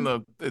song Okay. in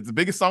the it's the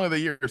biggest song of the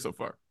year so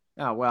far.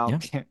 Oh well,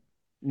 Yeah.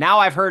 now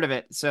I've heard of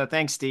it. So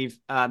thanks, Steve.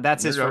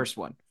 That's There his you go. first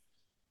one.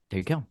 There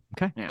you go.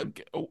 Okay. Yeah.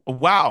 Okay.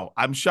 Wow,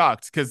 I'm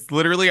shocked because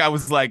literally I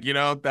was like,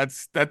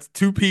 that's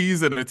two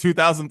peas in a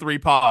 2003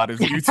 pod is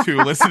you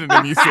two listening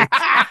to music.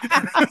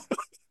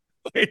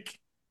 Like,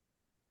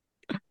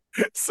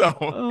 so That's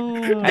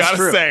Oh, gotta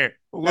true. say,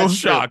 a little That's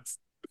true. shocked.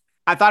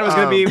 I thought it was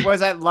gonna be Um, was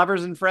that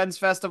Lovers and Friends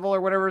Festival or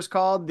whatever it's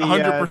called? The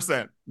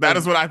 100%. That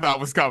is what I thought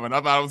was coming.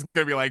 I thought it was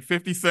gonna be like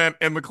 50 Cent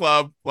in the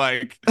club,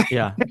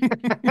 yeah.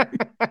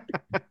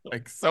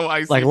 like so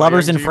Like icy by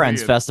Lovers Young and Jeezy,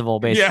 Friends and Festival,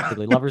 yeah.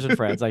 basically. Lovers and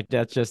Friends. Like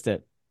that's just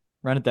it.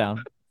 Run it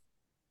down.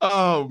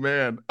 Oh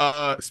man.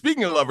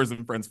 Speaking of Lovers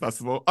and Friends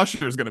Festival,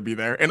 Usher's gonna be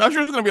there, and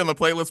Usher's gonna be on the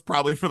playlist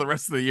probably for the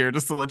rest of the year,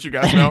 just to let you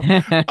guys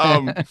know.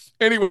 Um,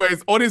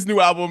 anyways, on his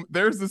new album,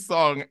 there's this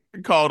song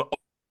called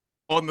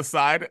On the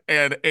Side,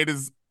 and it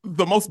is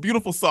the most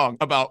beautiful song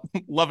about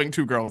loving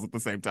two girls at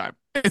the same time.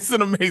 It's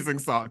an amazing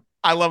song.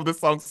 I love this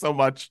song so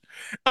much.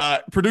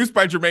 Produced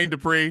by Jermaine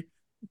Dupri.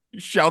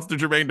 Shouts to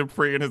Jermaine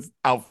Dupri and his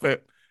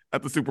outfit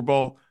at the Super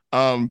Bowl.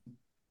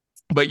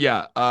 But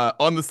yeah,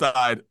 on the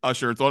side,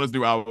 Usher, it's on his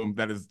new album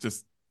that is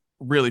just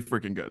really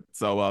freaking good.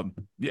 So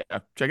yeah,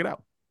 check it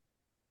out.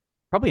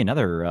 Probably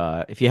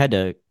another if you had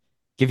to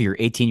give your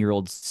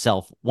 18-year-old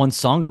self one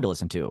song to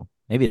listen to,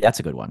 maybe that's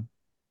a good one.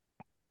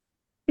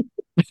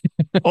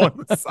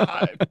 On the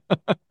side.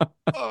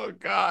 Oh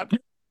God.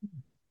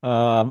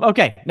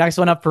 Okay, next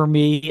one up for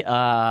me.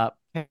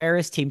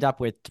 Paris teamed up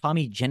with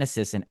Tommy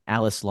Genesis and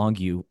Alice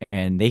Longview,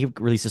 and they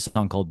released a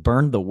song called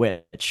 "Burn the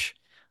Witch."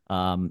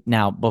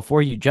 Now,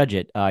 before you judge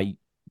it,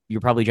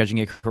 you're probably judging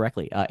it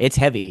correctly. It's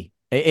heavy.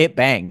 It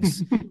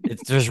bangs.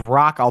 There's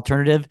rock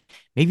alternative,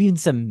 maybe even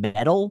some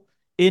metal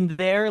in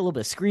there, a little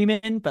bit of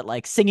screaming, but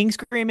like singing,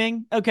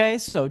 screaming. Okay,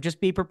 so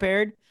just be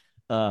prepared.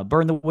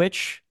 Burn the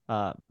Witch.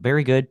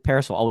 Very good.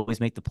 Paris will always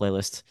make the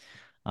playlist.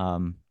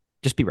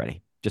 Just be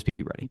ready. Just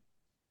be ready.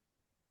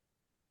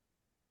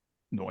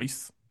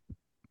 Noise.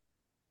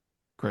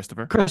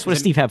 Christopher. Chris, what does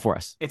Steve have for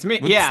us? It's me.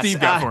 What Yes.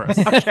 Steve got for us?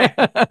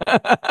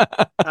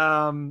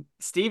 Okay.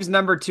 Steve's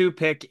number 2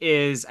 pick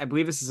is, I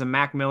believe this is a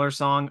Mac Miller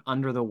song,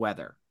 "Under the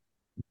Weather."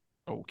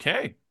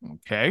 Okay.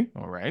 Okay.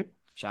 All right.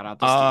 Shout out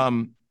to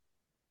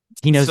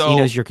Steve. He knows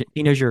So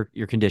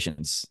your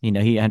conditions.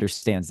 He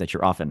understands that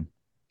you're often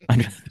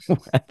under the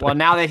weather. Well,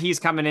 now that he's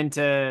coming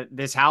into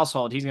this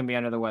household, he's gonna be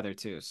under the weather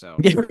too. So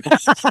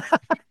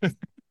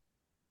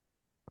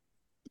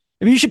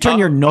Maybe you should turn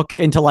your Nook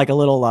into like a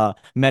little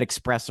Med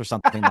Express or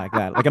something like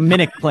that, like a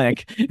minute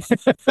clinic.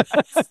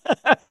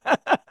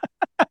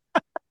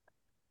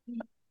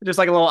 just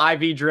like a little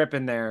IV drip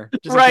in there.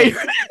 Just in Right.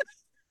 case.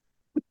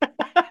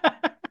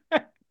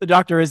 The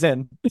doctor is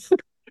in.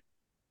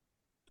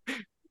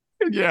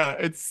 yeah,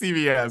 it's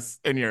CVS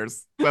in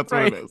yours. That's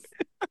Right. what it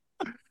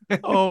is.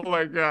 Oh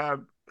my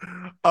God.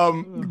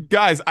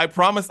 Guys, I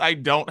promise I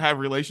don't have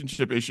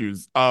relationship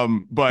issues.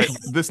 But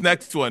this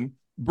next one,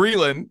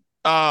 Breland,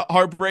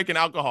 Heartbreak and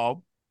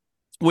Alcohol,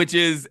 which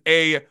is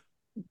a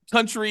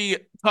country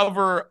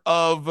cover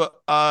of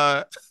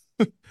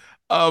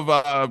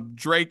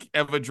Drake,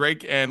 Eva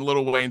Drake, and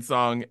Lil Wayne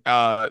song.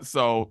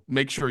 So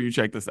make sure you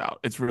check this out.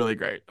 It's really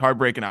great.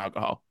 Heartbreak and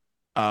Alcohol.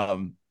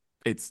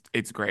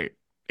 It's great.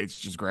 It's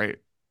just great.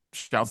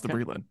 Shouts to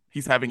Breland.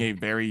 He's having a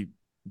very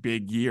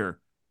big year,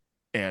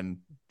 and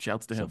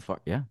shouts to So him.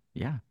 far, yeah,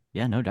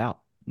 no doubt,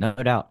 no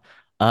doubt.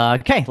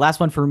 Okay, last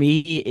one for me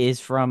is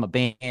from a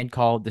band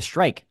called The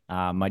Strike.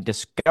 I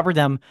discovered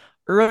them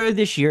earlier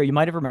this year. You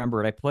might have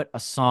remembered I put a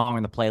song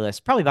on the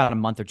playlist probably about a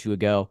month or two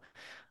ago.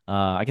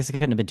 I guess it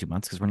couldn't have been 2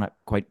 months because we're not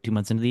quite 2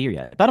 months into the year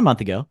yet. About a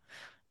month ago,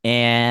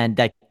 and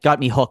that got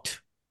me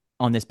hooked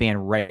on this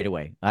band right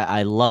away.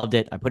 I loved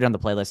it. I put it on the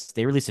playlist.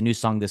 They released a new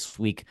song this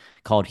week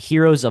called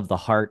 "Heroes of the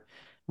Heart."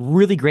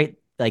 Really great,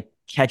 like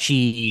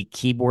catchy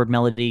keyboard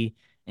melody,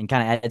 and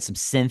kind of added some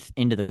synth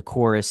into the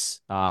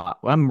chorus.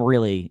 I'm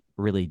really,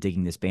 really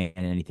digging this band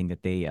and anything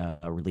that they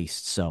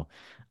released. So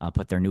I'll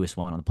put their newest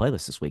one on the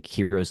playlist this week,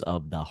 "Heroes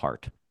of the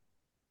Heart."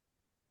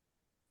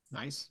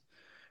 Nice.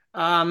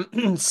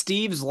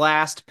 Steve's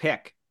last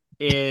pick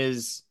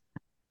is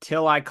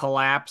 "Till I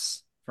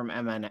Collapse" from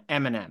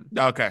Eminem.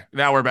 Okay,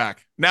 now we're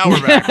back. Now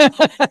we're back.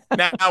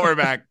 Now we're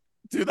back.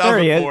 There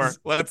he 2004. is.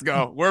 Let's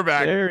go. We're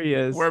back. There he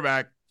is. We're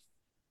back.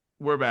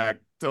 We're back.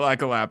 Till I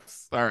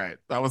collapse. All right.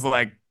 That was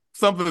like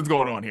something's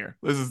going on here.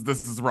 This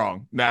is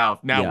wrong. Now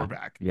Yeah. we're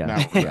back. Yeah.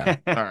 Now we're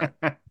back. All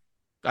right.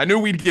 I knew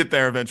we'd get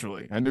there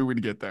eventually. I knew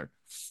we'd get there.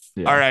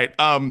 All Yeah.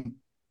 right.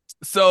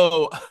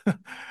 So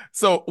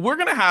so we're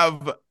gonna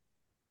have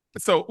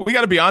so we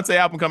got a Beyonce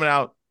album coming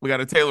out. We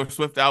got a Taylor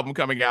Swift album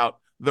coming out.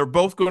 They're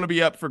both going to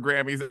be up for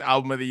Grammys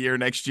Album of the Year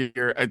next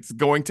year. It's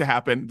going to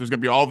happen. There's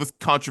going to be all this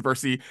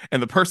controversy. And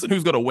the person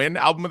who's going to win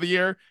Album of the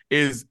Year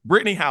is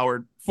Brittany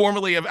Howard,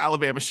 formerly of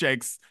Alabama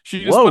Shakes.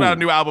 She just put out a Whoa.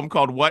 new album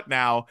called What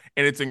Now?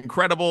 And it's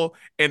incredible.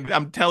 And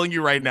I'm telling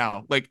you right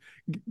now, like,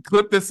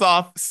 clip this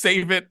off,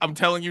 save it. I'm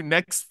telling you,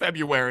 next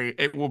February,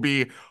 it will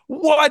be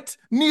what?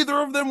 Neither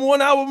of them won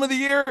Album of the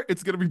Year?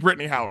 It's going to be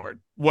Brittany Howard.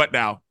 What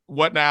Now?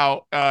 What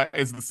Now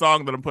is the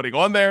song that I'm putting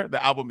on there.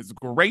 The album is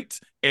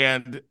great,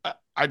 and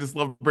I just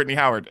love Brittany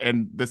Howard,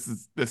 and this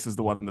is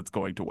the one that's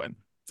going to win.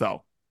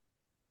 So,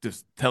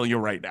 just telling you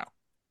right now.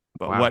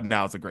 But Wow. What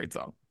Now is a great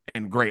song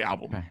and great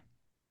album. Okay.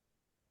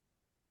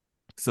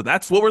 So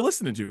that's what we're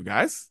listening to,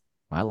 guys.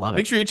 I love it.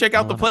 Make sure you check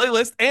out the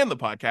playlist and the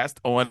podcast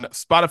on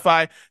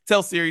Spotify.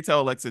 Tell Siri,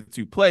 tell Alexa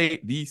to play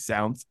the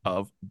sounds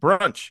of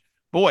brunch.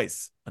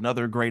 Boys,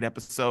 another great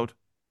episode.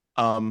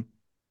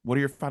 What are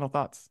your final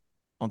thoughts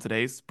on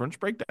today's brunch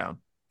breakdown?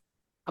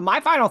 My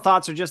final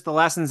thoughts are just the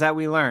lessons that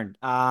we learned.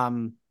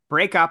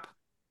 Break up,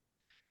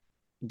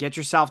 get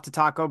yourself to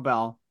Taco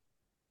Bell,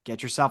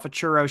 get yourself a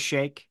churro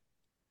shake,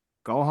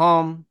 go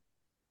home,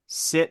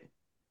 sit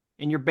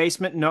in your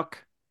basement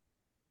nook,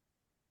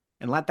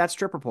 and let that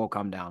stripper pole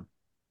come down.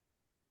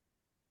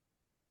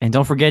 And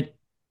don't forget,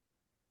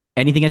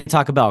 anything at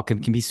Taco Bell can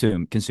be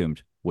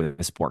consumed with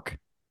this pork.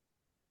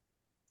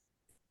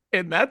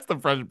 And that's the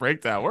brunch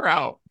breakdown. We're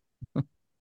out.